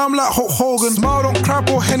was young, now I'm like Hulk Hogan. Smile, don't cry,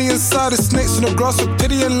 pour Henny inside. The snakes in the grass with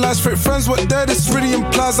pity and lies. Fake friends, what there, this really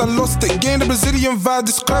implies. I lost it, gained the Brazilian vibe.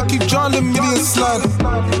 This crowd keep jarling million slide.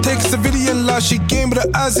 Take a civilian life, she game with her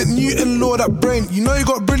eyes at Newton, Lord, that brain. You know you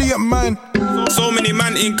got brilliant mind. So many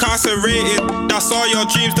man incarcerated, that's all your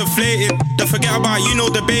dreams deflated. Don't forget about you, no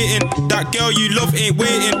debating. That girl you love ain't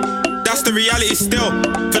waiting. That's the reality still.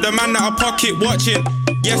 For the man that I pocket watching.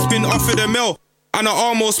 Yes, been offered a mill, and it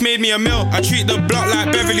almost made me a meal. I treat the block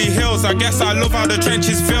like Beverly Hills. I guess I love how the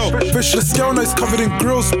trenches feel. Fish the scale, now it's covered in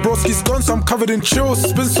grills. Broski's gone, so I'm covered in chills.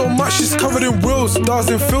 Spin so much, she's covered in wheels. Stars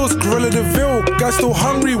in fields, Gorilla DeVille. Guys still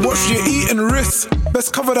hungry, watch you eat and wrist.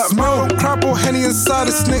 Best cover that meal. Crab or Henny inside,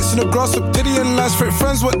 the snakes in the grass with pity and lies. Fake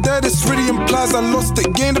friends, what there, this really implies. I lost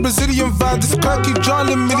it, gained the Brazilian vibe. This crowd keep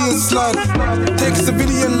jarling million slide. Take a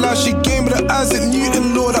civilian life, she game with her eyes at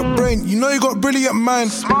Newton, Lord, that brain. You know you got brilliant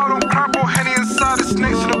mind. Smile on crab or Henny inside, the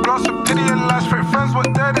snakes in the grass with pity and lies. Fake friends, what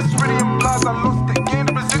there, this really implies. I lost it, gained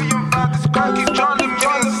the Brazilian vibe. This crowd keep jarling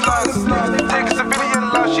million slides. Take a civilian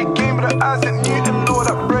life, she game with her eyes at Newton, Lord,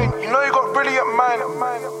 that brain. You know you got brilliant mind.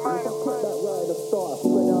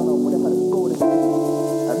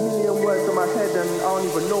 My head and I don't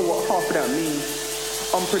even know what half of that means.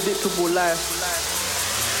 Unpredictable life.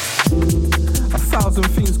 1,000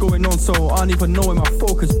 things going on, so I don't even know where my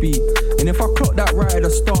focus be. And if I clocked that right at the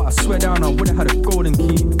start, I swear down I would've had a golden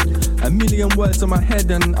key. 1,000,000 words in my head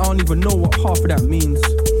and I don't even know what half of that means.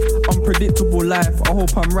 Unpredictable life, I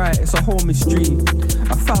hope I'm right, it's a whole mystery.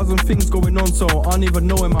 1,000 things going on, so I don't even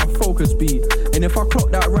know where my focus be. And if I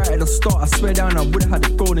clocked that right at the start, I swear down I would've had a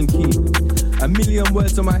golden key. 1,000,000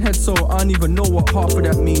 words in my head, so I don't even know what half of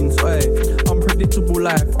that means. Ay, unpredictable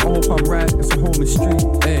life, I hope I'm right, it's a whole mystery.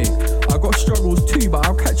 Ay, I got struggles too, but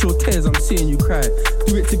I'll catch your tears, I'm seeing you cry.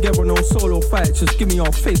 Do it together, no solo fights, just give me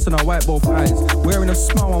your face and I'll wipe both eyes. Wearing a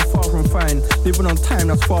smile, I'm far from fine. Living on time,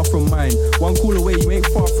 that's far from mine. One call away, you ain't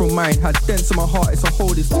far from mine. Had dents in my heart, it's a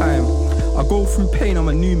whole this time. I go through pain, I'm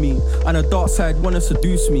a new me, and the dark side wanna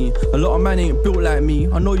seduce me. A lot of man ain't built like me,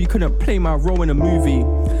 I know you couldn't play my role in a movie.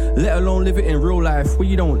 Let alone live it in real life, where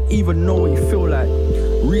you don't even know what you feel like.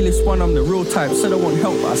 Realest one, I'm the real type, said I won't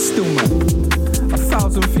help, but I still might.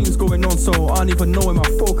 1,000 things going on, so I don't even know where my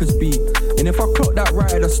focus be. And if I clocked that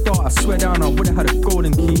right at the start, I swear down I would've had a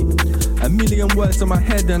golden key. 1,000,000 words in my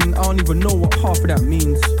head and I don't even know what half of that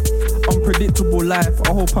means. Unpredictable life,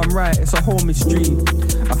 I hope I'm right, it's a whole mystery.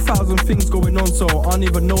 1,000 things going on, so I don't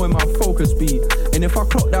even know where my focus be. And if I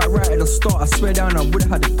clocked that right at the start, I swear down I would've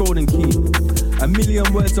had the golden key.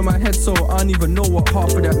 1,000,000 words in my head, so I don't even know what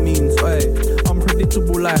half of that means. Ay,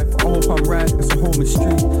 unpredictable life, I hope I'm right, it's a whole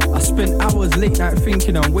mystery. I spent hours late night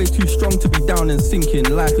thinking I'm way too strong to be down and sinking.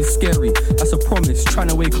 Life is scary, that's a promise. Trying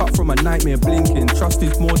to wake up from a nightmare blinking. Trust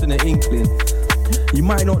is more than an inkling. You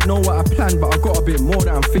might not know what I planned, but I got a bit more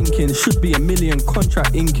that I'm thinking. Should be 1,000,000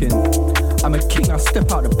 contract inking. I'm a king, I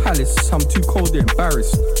step out the palace. I'm too cold, they're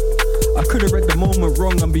embarrassed. I could've read the moment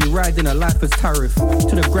wrong and be riding a life as tariff.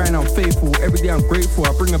 To the grind I'm faithful, every day I'm grateful.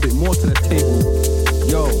 I bring a bit more to the table.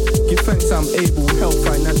 Yo, give thanks I'm able, health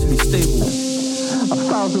financially stable.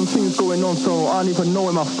 1,000 things going on, so I don't even know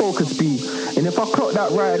where my focus be. And if I clocked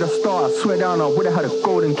that right at the start, I swear down I would've had a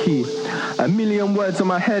golden key. 1,000,000 words in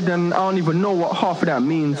my head and I don't even know what half of that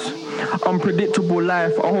means. Unpredictable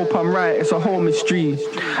life, I hope I'm right, it's a whole mystery.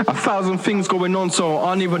 1,000 things going on, so I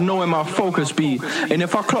don't even know where my focus be. And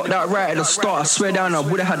if I clocked that right at the start, I swear down I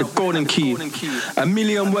would've had a golden key.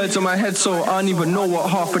 1,000,000 words in my head, so I don't even know what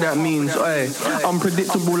half of that means. Ay,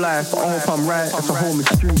 unpredictable life, I hope I'm right, it's a whole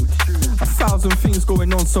mystery. 1,000 things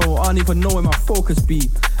going on, so I don't even know where my focus be.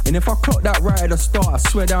 And if I clocked that right at the start, I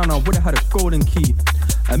swear down I would've had a golden key.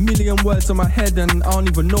 1,000,000 words in my head and I don't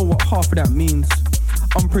even know what half of that means.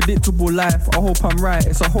 Unpredictable life, I hope I'm right,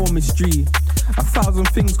 it's a whole mystery. 1,000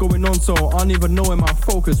 things going on, so I don't even know where my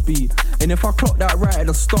focus be. And if I clocked that right at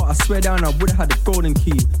the start, I swear down I would've had a golden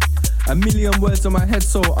key. 1,000,000 words in my head,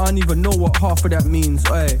 so I don't even know what half of that means.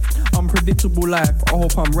 Ay, unpredictable life, I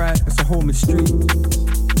hope I'm right, it's a whole mystery.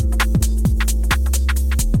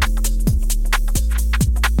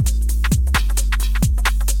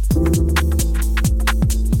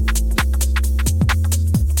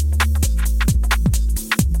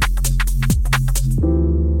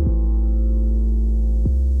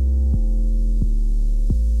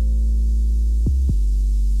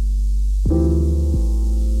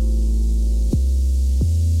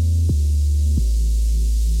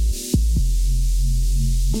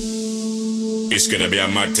 It's gonna be a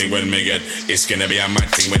mad thing when me get. It's gonna be a mad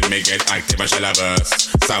thing when me get active. I shall have verse.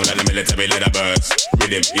 Sound like the military leather burst.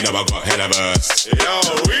 Rhythm, you know I got hella verse. Yo,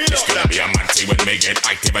 it's gonna be a mad thing when me get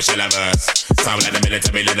active. I shall have verse. Sound like the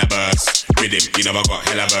military leather burst. Rhythm, you know I got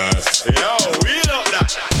hella verse. Yo, wheel up that.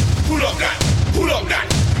 Pull up that. Pull up that.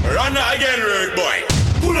 Run that again, road boy.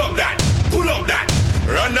 Pull up that. Pull up that.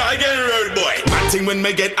 Run that again, road boy. Mad thing when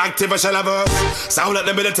me get active, I shall have verse. Sound like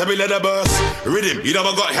the military leather burst. Rhythm, you know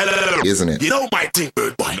I got hella. Isn't it? You know my thing,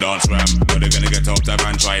 road boy. Dance ram, but they're gonna get out of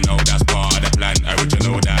and try now. That's part of the plan.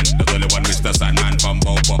 Original Dan. There's only one Mr. Sandman from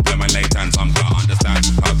both Problem and Leighton. Some can't understand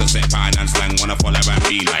how to set pattern and slang. Wanna follow and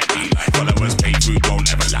be like me. Followers pay food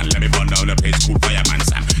won't ever land. Let me burn down the place called Fireman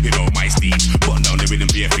Sam. You know my steed. Burn down the rhythm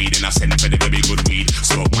be a feed. And I send for the very good weed.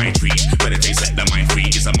 Smoke my tree. Meditate, set the mind free.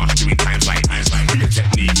 It's a must doing times like real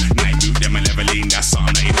technique. Night move them and leveling. That's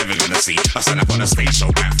something that you're never gonna see. I stand up on a stage show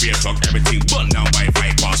at 3 o'clock. Everything burn down by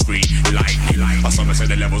 5:3. Like me. I saw me say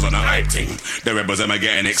the levels on the hype thing. The rebels them are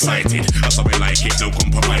getting excited. I saw me like it, no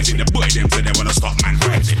compromising. The boy them say they wanna stop man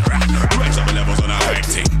fighting. Rise up the levels on the hype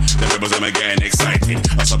thing. The rebels them are getting excited.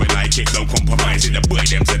 I saw me like it, no compromising. The boy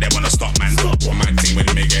them say they wanna stop man. One man thing when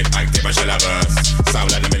me get active, I shall have verse.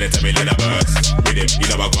 Sound like the military leather burst. Rhythm, you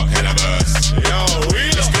know I got hella verse. Yo,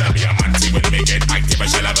 it's gonna be a man thing when me get active, I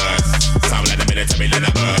shall have verse. Sound like the military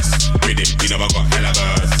leather burst. Rhythm, you know I got hella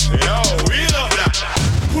verse. Yo, we love that.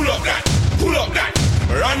 Pull up that. Pull up that.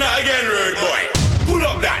 Run that again, road boy. Pull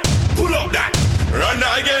up that. Pull up that. Run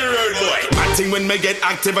that again, road boy. Mad thing when me get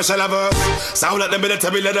active, I shall have verse. Sound like the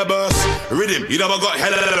military leather burst. Rhythm, you know I got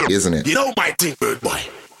hella. Isn't it? You know my thing, road boy.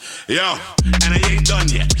 Yo, and I ain't done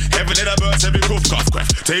yet. Every little burst, every goof, cough, quaff.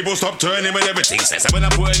 Table stop turning when everything says. And when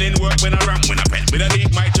I'm putting in work, when I ramp, when I pet. When I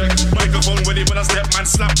need my check, microphone ready when I step, man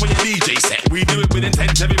slap when your DJ set. We do it with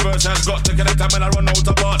intent, every verse has got to connect. And when I run out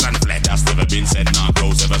of bars and fled. That's never been said, nah,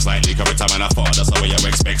 close ever slightly. Every time when I fall, that's how you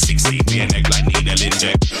expect. 16, me a neck like needle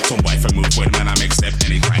inject. Some wife and move when I'm accept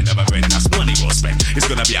any kind of event. That's money well spent. It's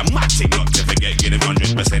gonna be a mad thing, not to forget. Get it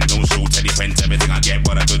 100%, no shoot, any fence. Everything I get,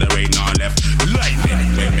 but I do the rain, now left.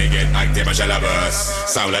 Lightning, when me get active, I shall have verse.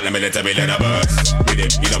 Sound like the military leather burst. With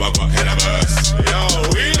it, you know I got hella verse. Yo,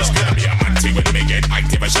 it's gonna be a mad thing when me get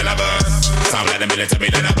active, I shall have verse. Sound like the military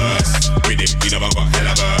leather burst. With it, you know I got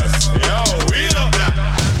hella verse. Yo, we love that.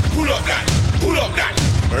 Pull up that. Pull up that.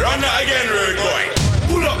 Run that again, road boy.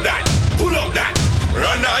 Pull up that. Pull up that.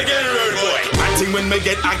 Run that again, road boy. Mad thing when me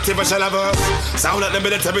get active, I shall have verse. Sound like the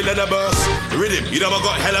military leather burst. Rhythm, you know I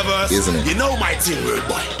got hella verse. Isn't it? You know my thing, road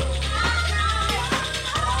boy.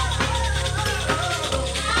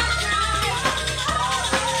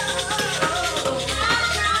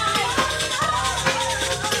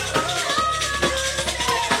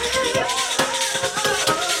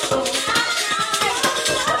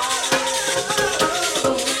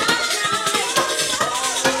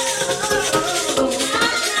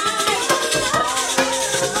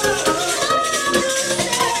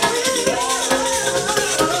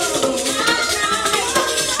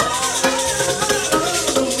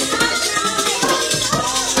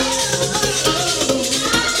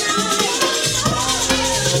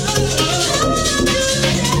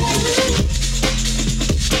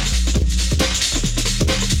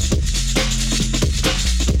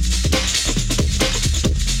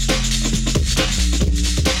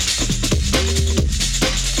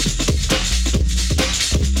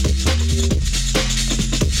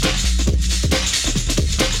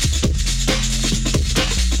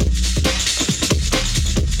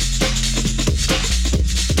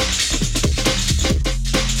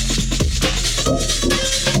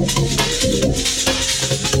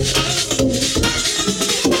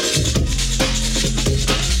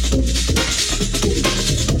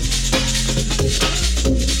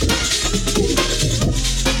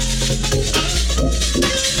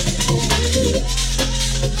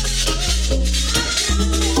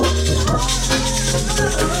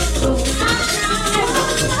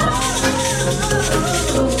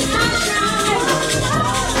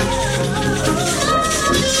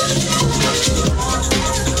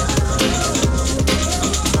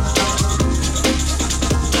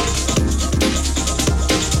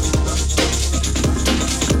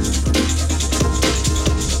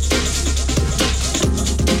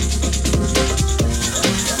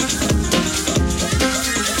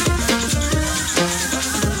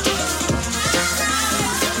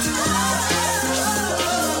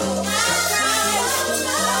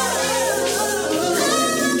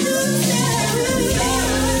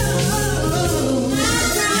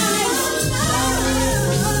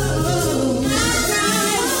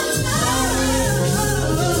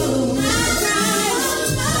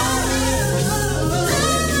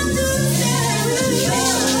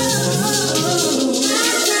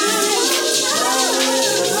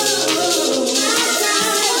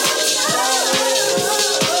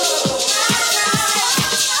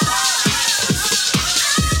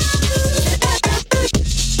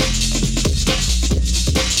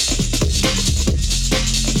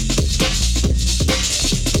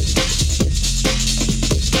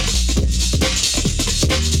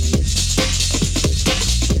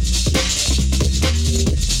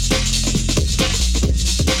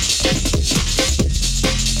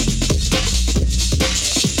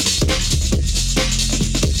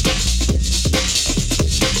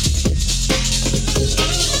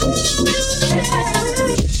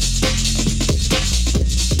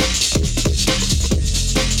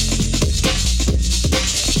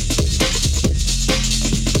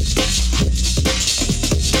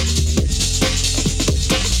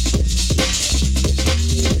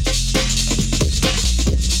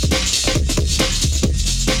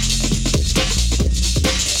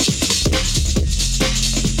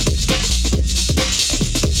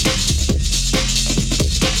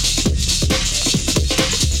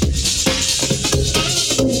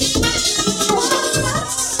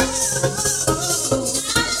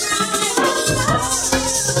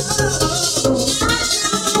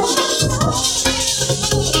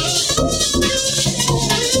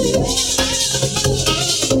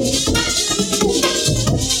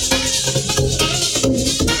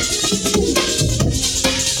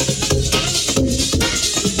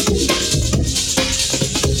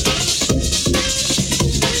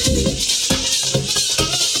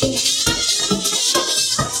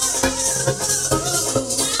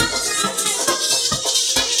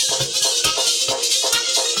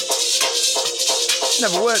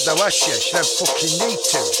 work though, has she? She don't fucking need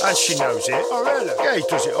to. And she knows it. Oh, really? Yeah, he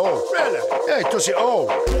does it all. Really? Yeah, he does it all.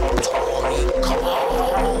 Come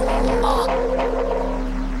on.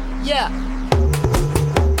 Yeah.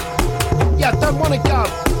 Yeah, I don't want to go.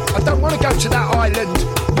 I don't want to go to that island.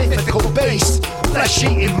 Mythical beast.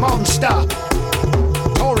 Flesh-eating monster.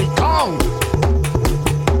 Tory Kong.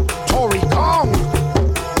 Tory Kong.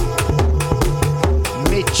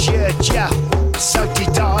 Mid-church, yeah. So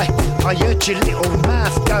did I heard your little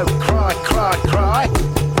mouth go cry, cry, cry.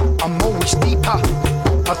 I'm always deeper,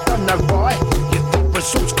 I don't know why. You think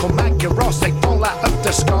results come out your ass, they fall out of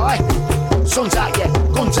the sky. Sun's out, yeah,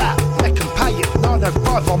 guns out, they can pay it.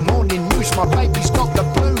 9:05 on morning news, my baby's got the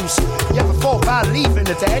blues. You ever thought about leaving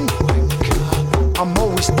her then? I'm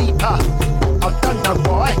always deeper, I don't know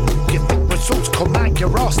why. You think results come out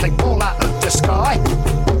your ass, they fall out of the sky.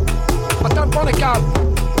 I don't wanna go,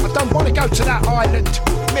 I don't wanna go to that island.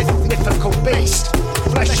 Mythical beast,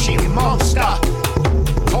 flesh-eating monster.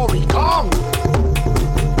 Tory Kong.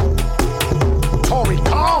 Tory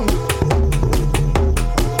Kong.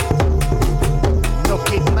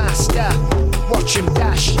 Nugget master, watch him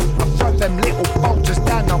dash. I throw them little boulders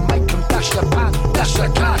down, I'll make them dash the pan, dash the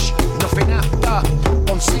cash. Nothing after,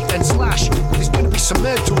 one seat then slash. There's gonna be some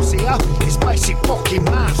hurdles here, it's basic fucking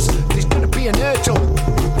maths. There's gonna be an hurdle,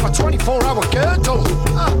 my 24-hour girdle.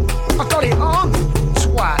 I got it on.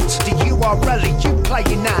 Twat, the URL, are you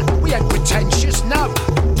playing that? We ain't pretentious, no.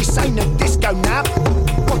 This ain't a disco nap.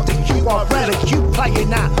 What the URL, are you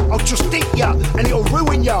playing at? I'll just hit ya, and it'll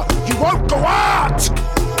ruin ya. You won't go out!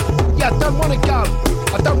 Yeah, I don't wanna go.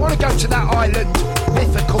 I don't wanna go to that island.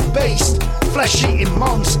 Mythical beast, flesh-eating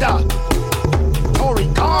monster. Tory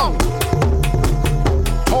Kong.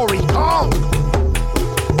 Tory Kong.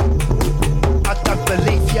 I don't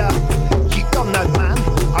believe ya. You got no man.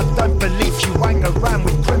 I don't believe you hang around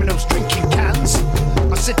with criminals drinking cans.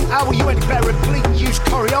 I said, how are you any better at bleak? Use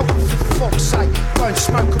choreography for fuck's sake. Won't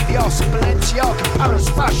smoke up the arse of Balenciaga Paris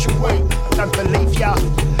Fashion Week. I don't believe ya.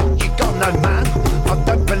 You got no man. I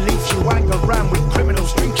don't believe you hang around with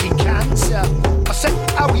criminals drinking cans. I said,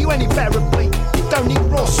 how are you any better at bleak? You don't eat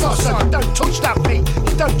raw sauce, so don't touch that meat.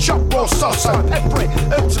 You don't chop raw sauce, so pepper it.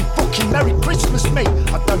 Herbs and fucking Merry Christmas meat.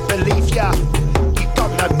 I don't believe ya. You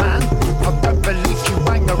got no man. I don't believe you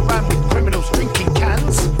hang around with criminals drinking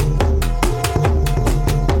cans.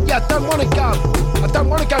 Yeah, I don't wanna go. I don't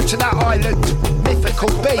wanna go to that island. Mythical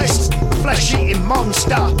beast, flesh-eating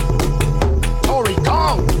monster. Tory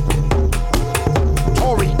Kong.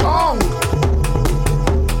 Tory Kong.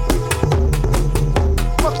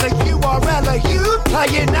 What the URL are you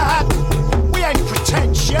playing at? We ain't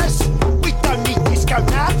pretentious. We don't need disco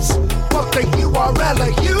naps. What the URL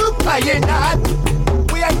are you playing at?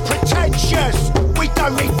 We ain't pretentious. We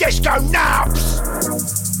don't need disco naps.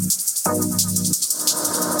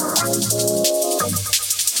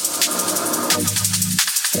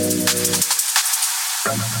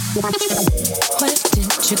 Where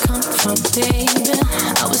did you come from, baby?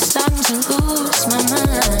 I was starting to lose my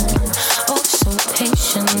mind. Oh, so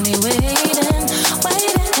patiently waiting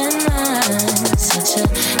in line. Such a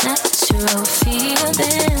natural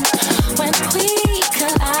feeling when we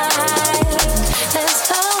collide. There's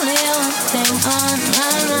only one thing on my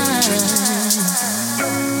mind.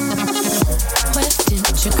 Where did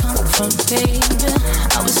you come from, baby?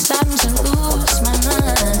 I was starting to lose my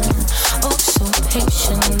mind. Oh, so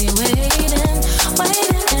patiently waiting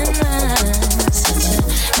in line. Such a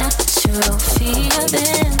natural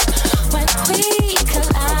feeling when we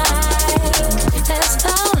collide. There's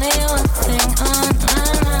only one thing on my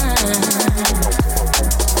mind.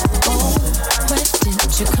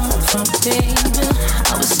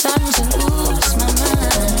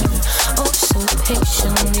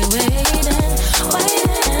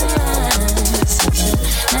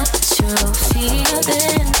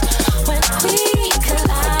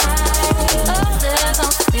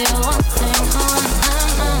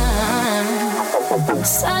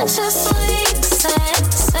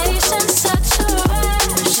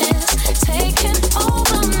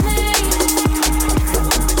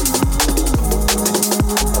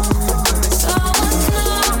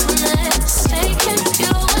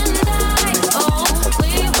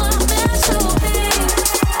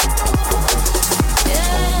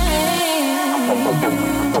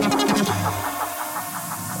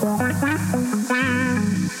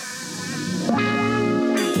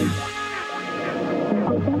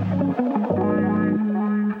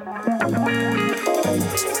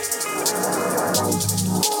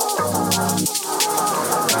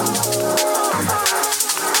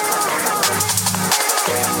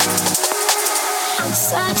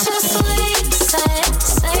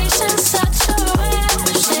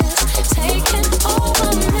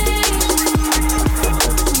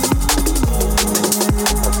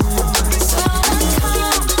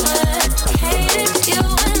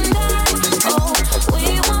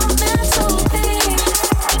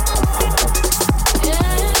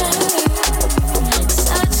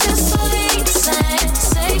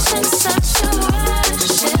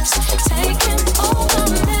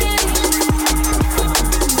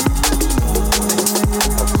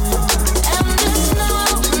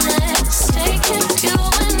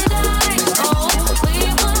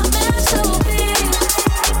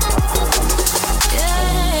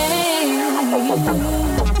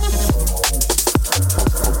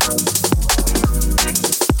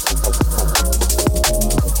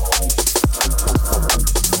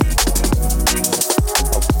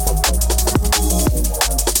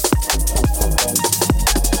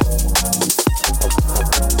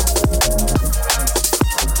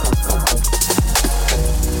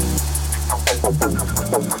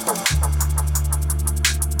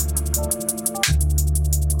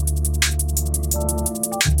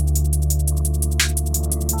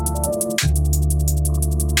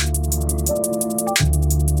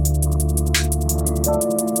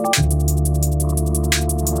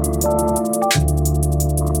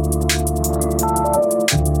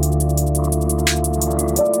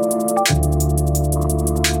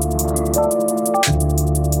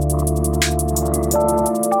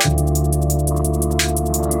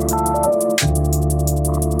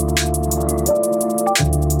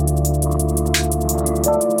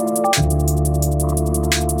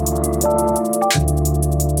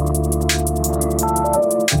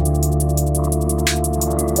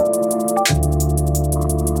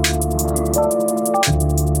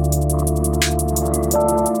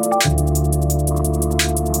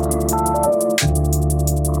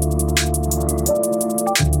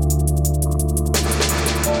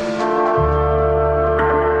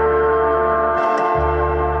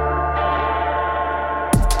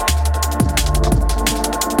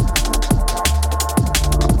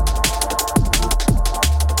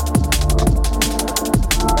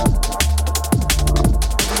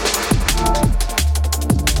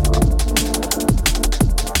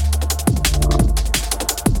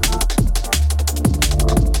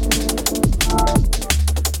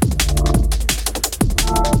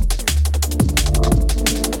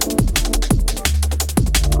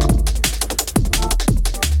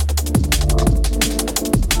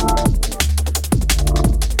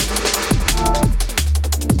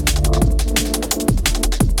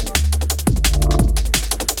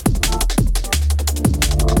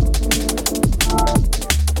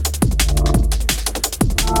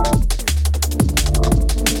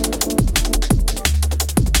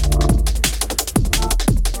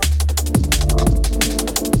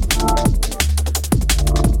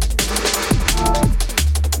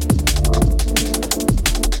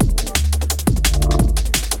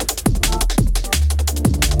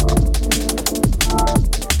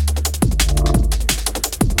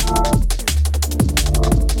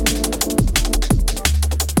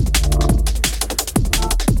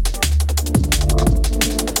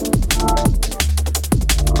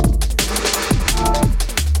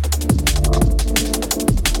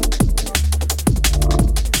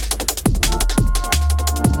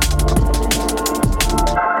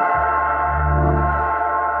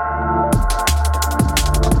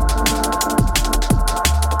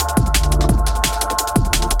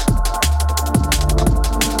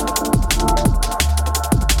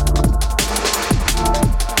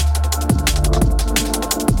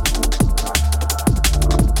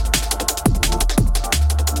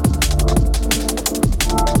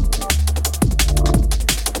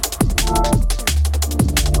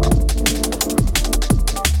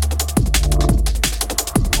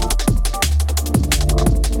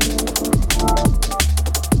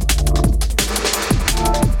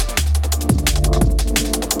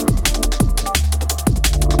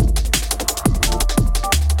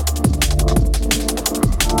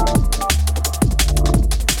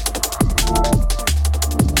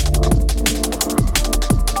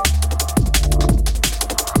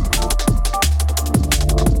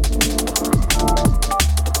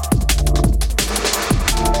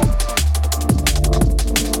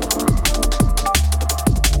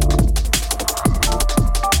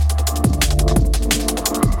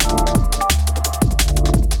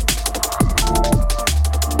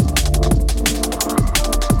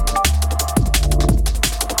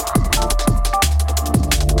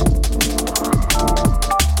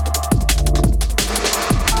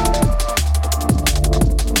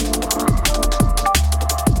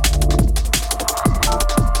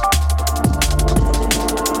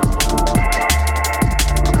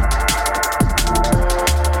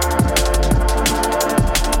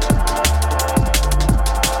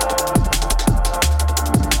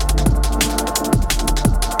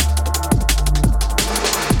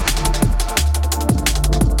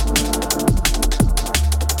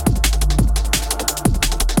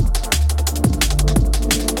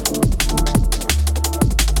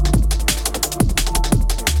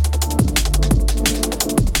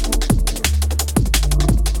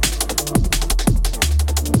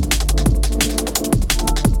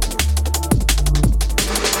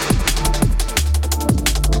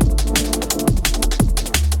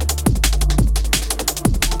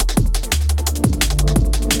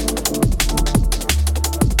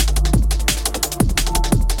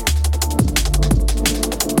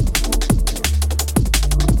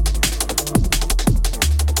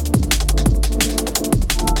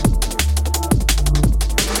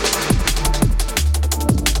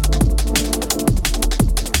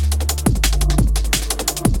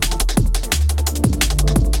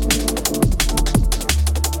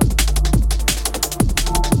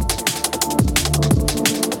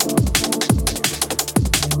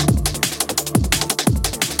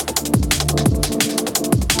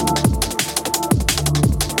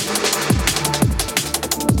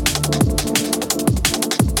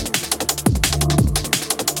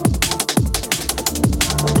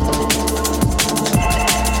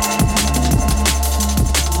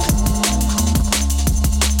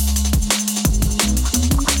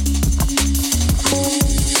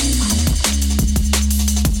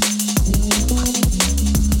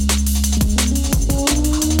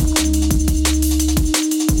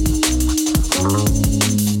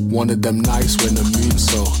 one of them nights when the moon's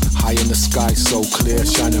so high in the sky, so clear,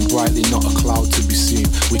 shining brightly, not a cloud to be seen.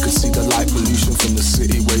 We could see the light pollution from the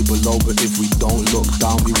city way below, but if we don't look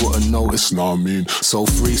down, we wouldn't notice. Know what I mean? So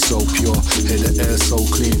free, so pure, hear the air so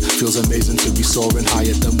clean. Feels amazing to be soaring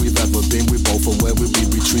higher than we've ever been. We both aware we'll be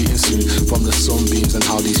retreating soon from the sunbeams and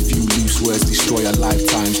how these few loose words destroy a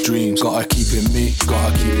lifetime's dreams. Gotta keep it me,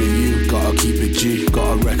 gotta keep it you, gotta keep it G,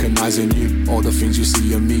 gotta recognize in you all the things you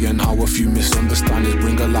see in me and how a few misunderstandings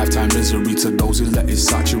bring a lifetime misery to those who let it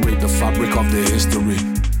saturate the fabric of their history.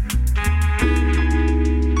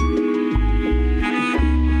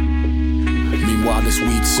 Meanwhile, this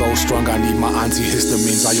weed so strong, I need my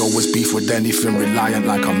antihistamines. I always beef with anything reliant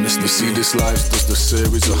like I'm Mr. See, this life's just a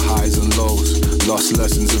series of highs and lows. Lost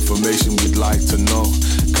lessons, information we'd like to know.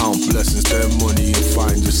 Count blessings, then money and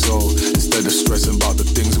find your soul. Instead of stressing about the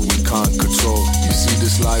things that we can't control. You see,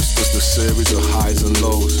 this life's just a series of highs and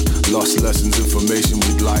lows. Lost lessons, information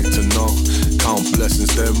we'd like to know. Count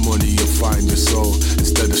blessings, then money and find your soul.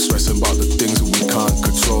 Instead of stressing about the things that we can't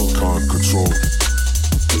control. Can't control.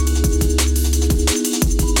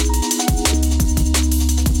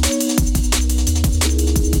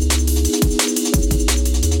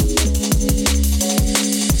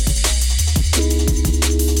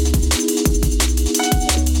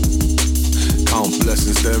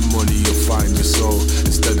 Then money you'll find your soul.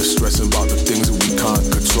 Instead of stressing about the things that we can't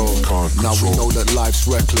control. Now we know that life's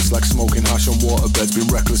reckless, like smoking hash on waterbeds. Been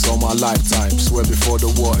reckless all my lifetime. Swear before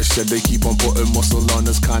the watershed they keep on putting muscle on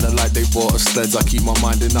us, kinda like they bought us sleds. I keep my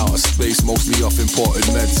mind in outer space, mostly off imported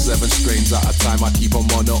meds. 7 strains at a time, I keep them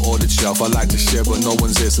on the ordered shelf. I like to share but no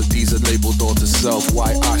one's here, so these are labeled all to self.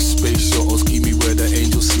 White ash space shuttles keep me where the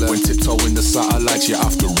angels slept. When tiptoeing the satellites you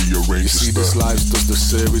have to rearrange. You see, this life's just a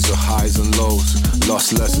series of highs and lows.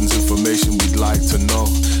 Lost lessons, information we'd like to know.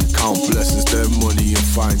 Count blessings, then money and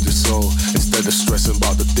find your soul. Instead of stressing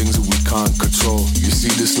about the things that we can't control. You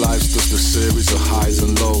see, this life's just a series of highs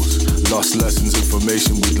and lows. Lost lessons,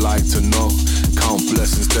 information we'd like to know. Count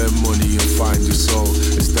blessings, then money and find your soul.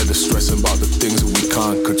 Instead of stressing about the things that we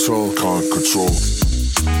can't control. Can't control.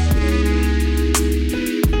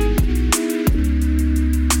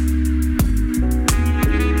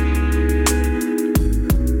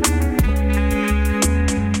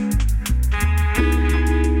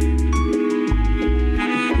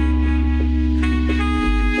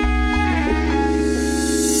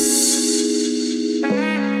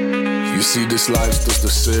 See, this life's just a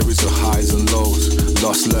series of highs and lows.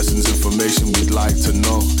 Lost lessons, information we'd like to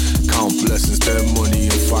know. Count blessings, then money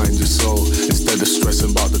and find your soul. Instead of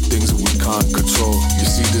stressing about the things that we can't control. You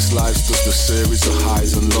see, this life's just a series of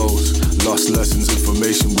highs and lows. Lost lessons,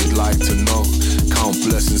 information we'd like to know. Count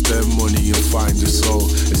blessings, then money and find your soul.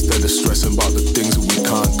 Instead of stressing about the things that we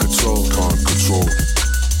can't control. Can't control.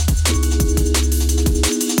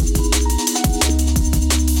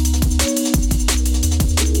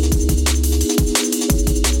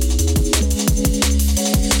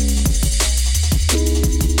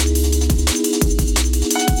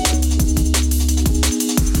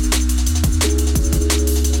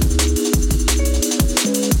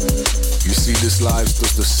 Life's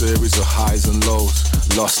just a series of highs and lows.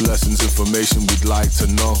 Lost lessons, information we'd like to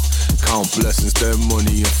know. Count blessings, then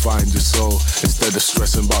money and find your soul. Instead of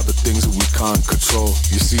stressing about the things that we can't control.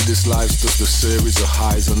 You see, this life's just a series of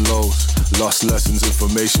highs and lows. Lost lessons,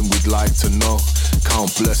 information we'd like to know.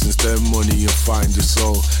 Count blessings, then money and find your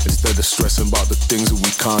soul. Instead of stressing about the things that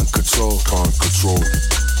we can't control. Can't control.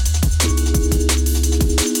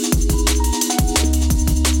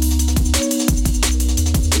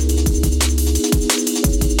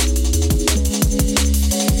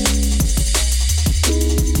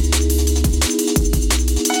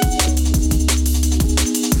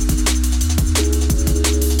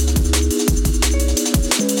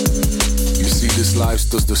 Life's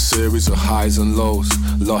just a series of highs and lows.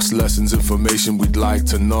 Lost lessons, information we'd like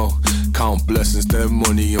to know. Count blessings, then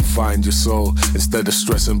money and find your soul. Instead of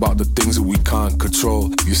stressing about the things that we can't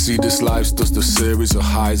control. You see, this life's just a series of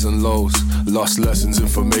highs and lows. Lost lessons,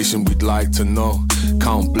 information we'd like to know.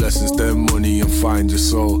 Count blessings, then money and find your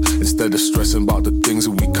soul. Instead of stressing about the things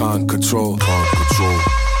that we can't control. Can't control.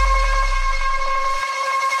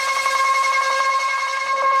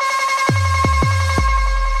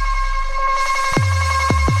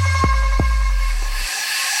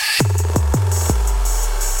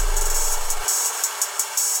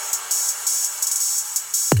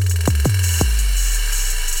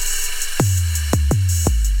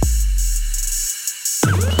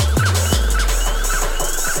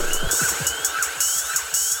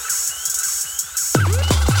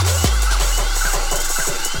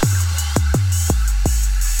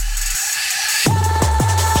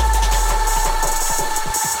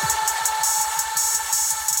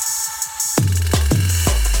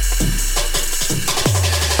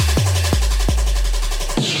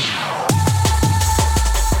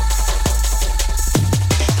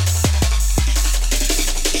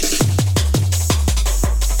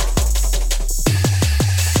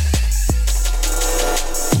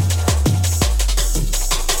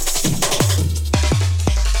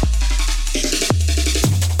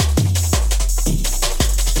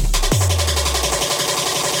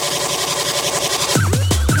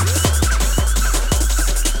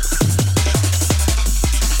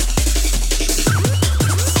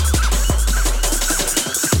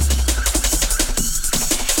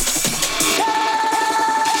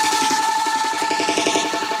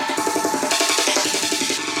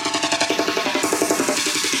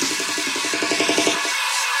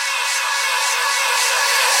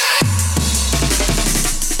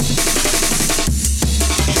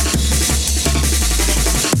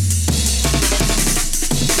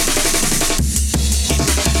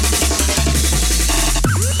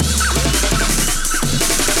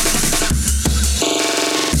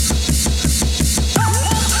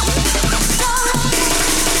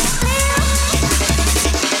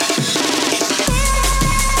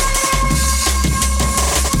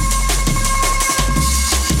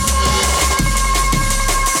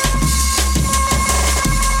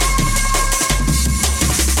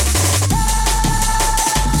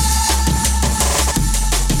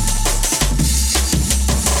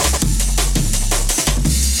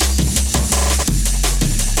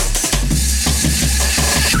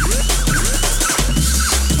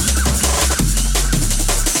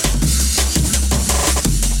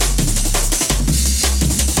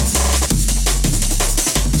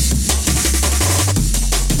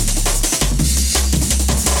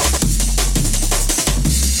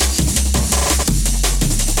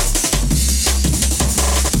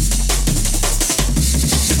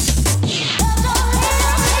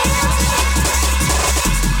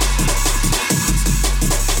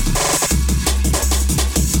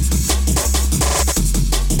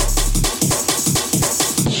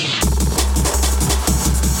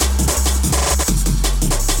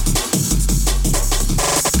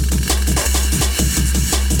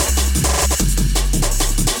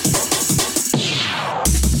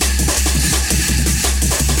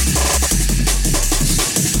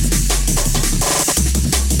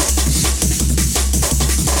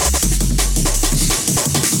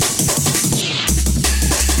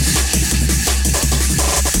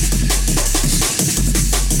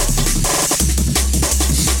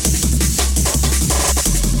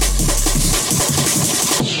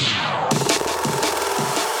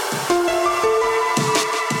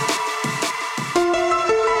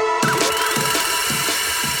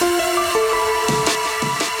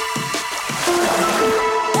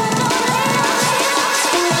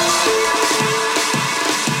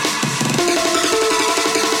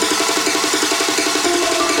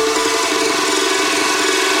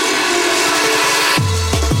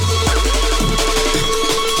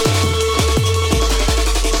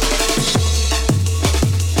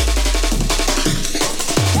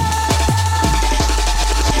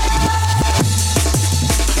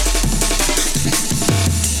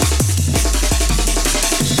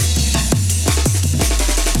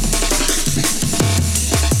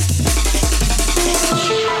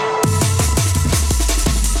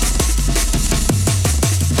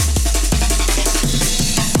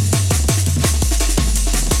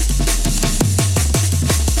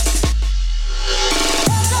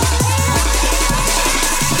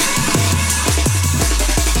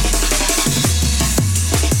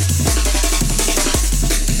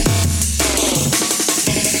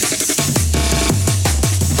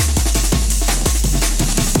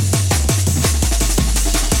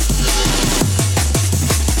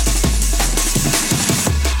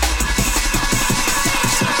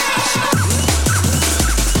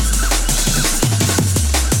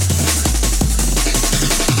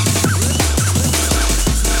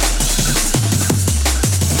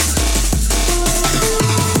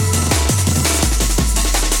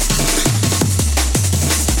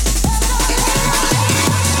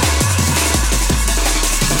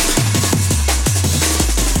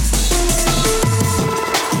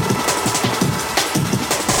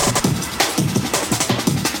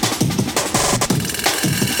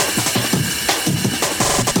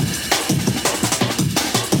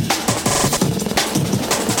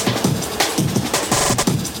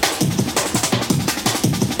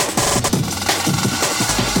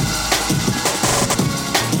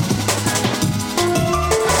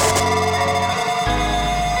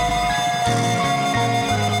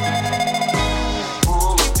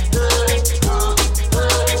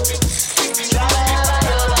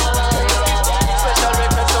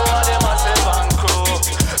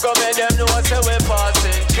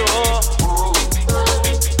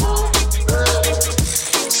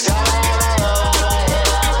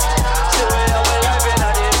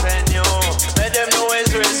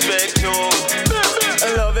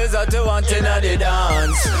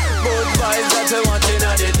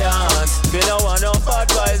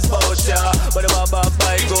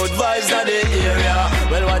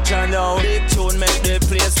 watch her now. Big tune make the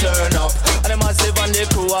place turn up. And the massive and the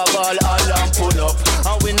crew have all and pull up.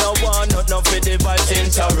 And we no want no for the vibes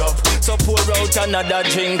interrupt. So pour out another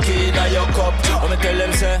drink in your cup. I'ma tell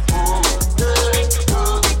them say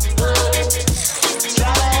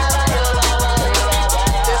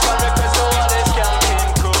this one request to all this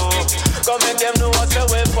camping crew. Come make them know what's the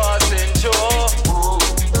way passing through.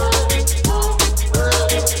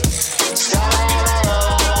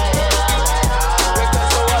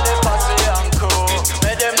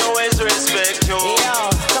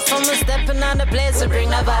 To bring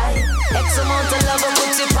a vibe, X amount of love and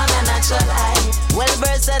put it on a natural high. Well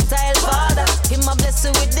versatile father, him a bless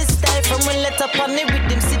you with this style. From when let up on the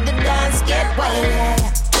rhythm, see the dance get wild.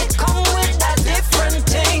 They come with a different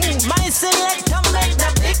thing. My selector make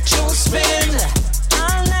the big tune spin.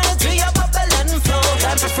 All night we a bubble and flow.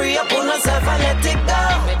 Time to free up on yourself and let it go.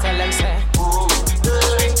 Me tell them say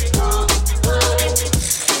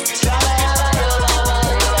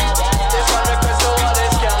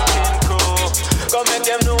make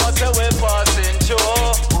them know what's the way passing through.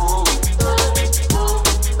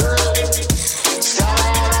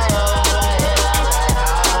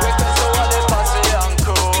 Because of what they passing and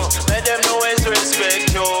cool. Make them know it's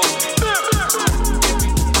respect you.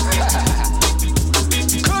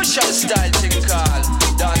 Crucial style thing called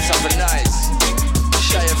Dance Up and Nice.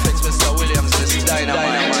 Shy effects, Mr. Williams, this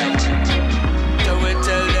dynamite. So we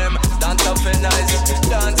tell them dance up and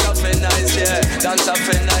nice, yeah. Dance up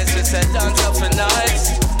and nice, we say dance up and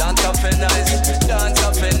nice. Dance up and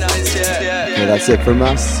nice, yeah. Well, that's it from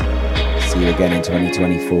us. See you again in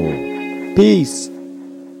 2024. Peace.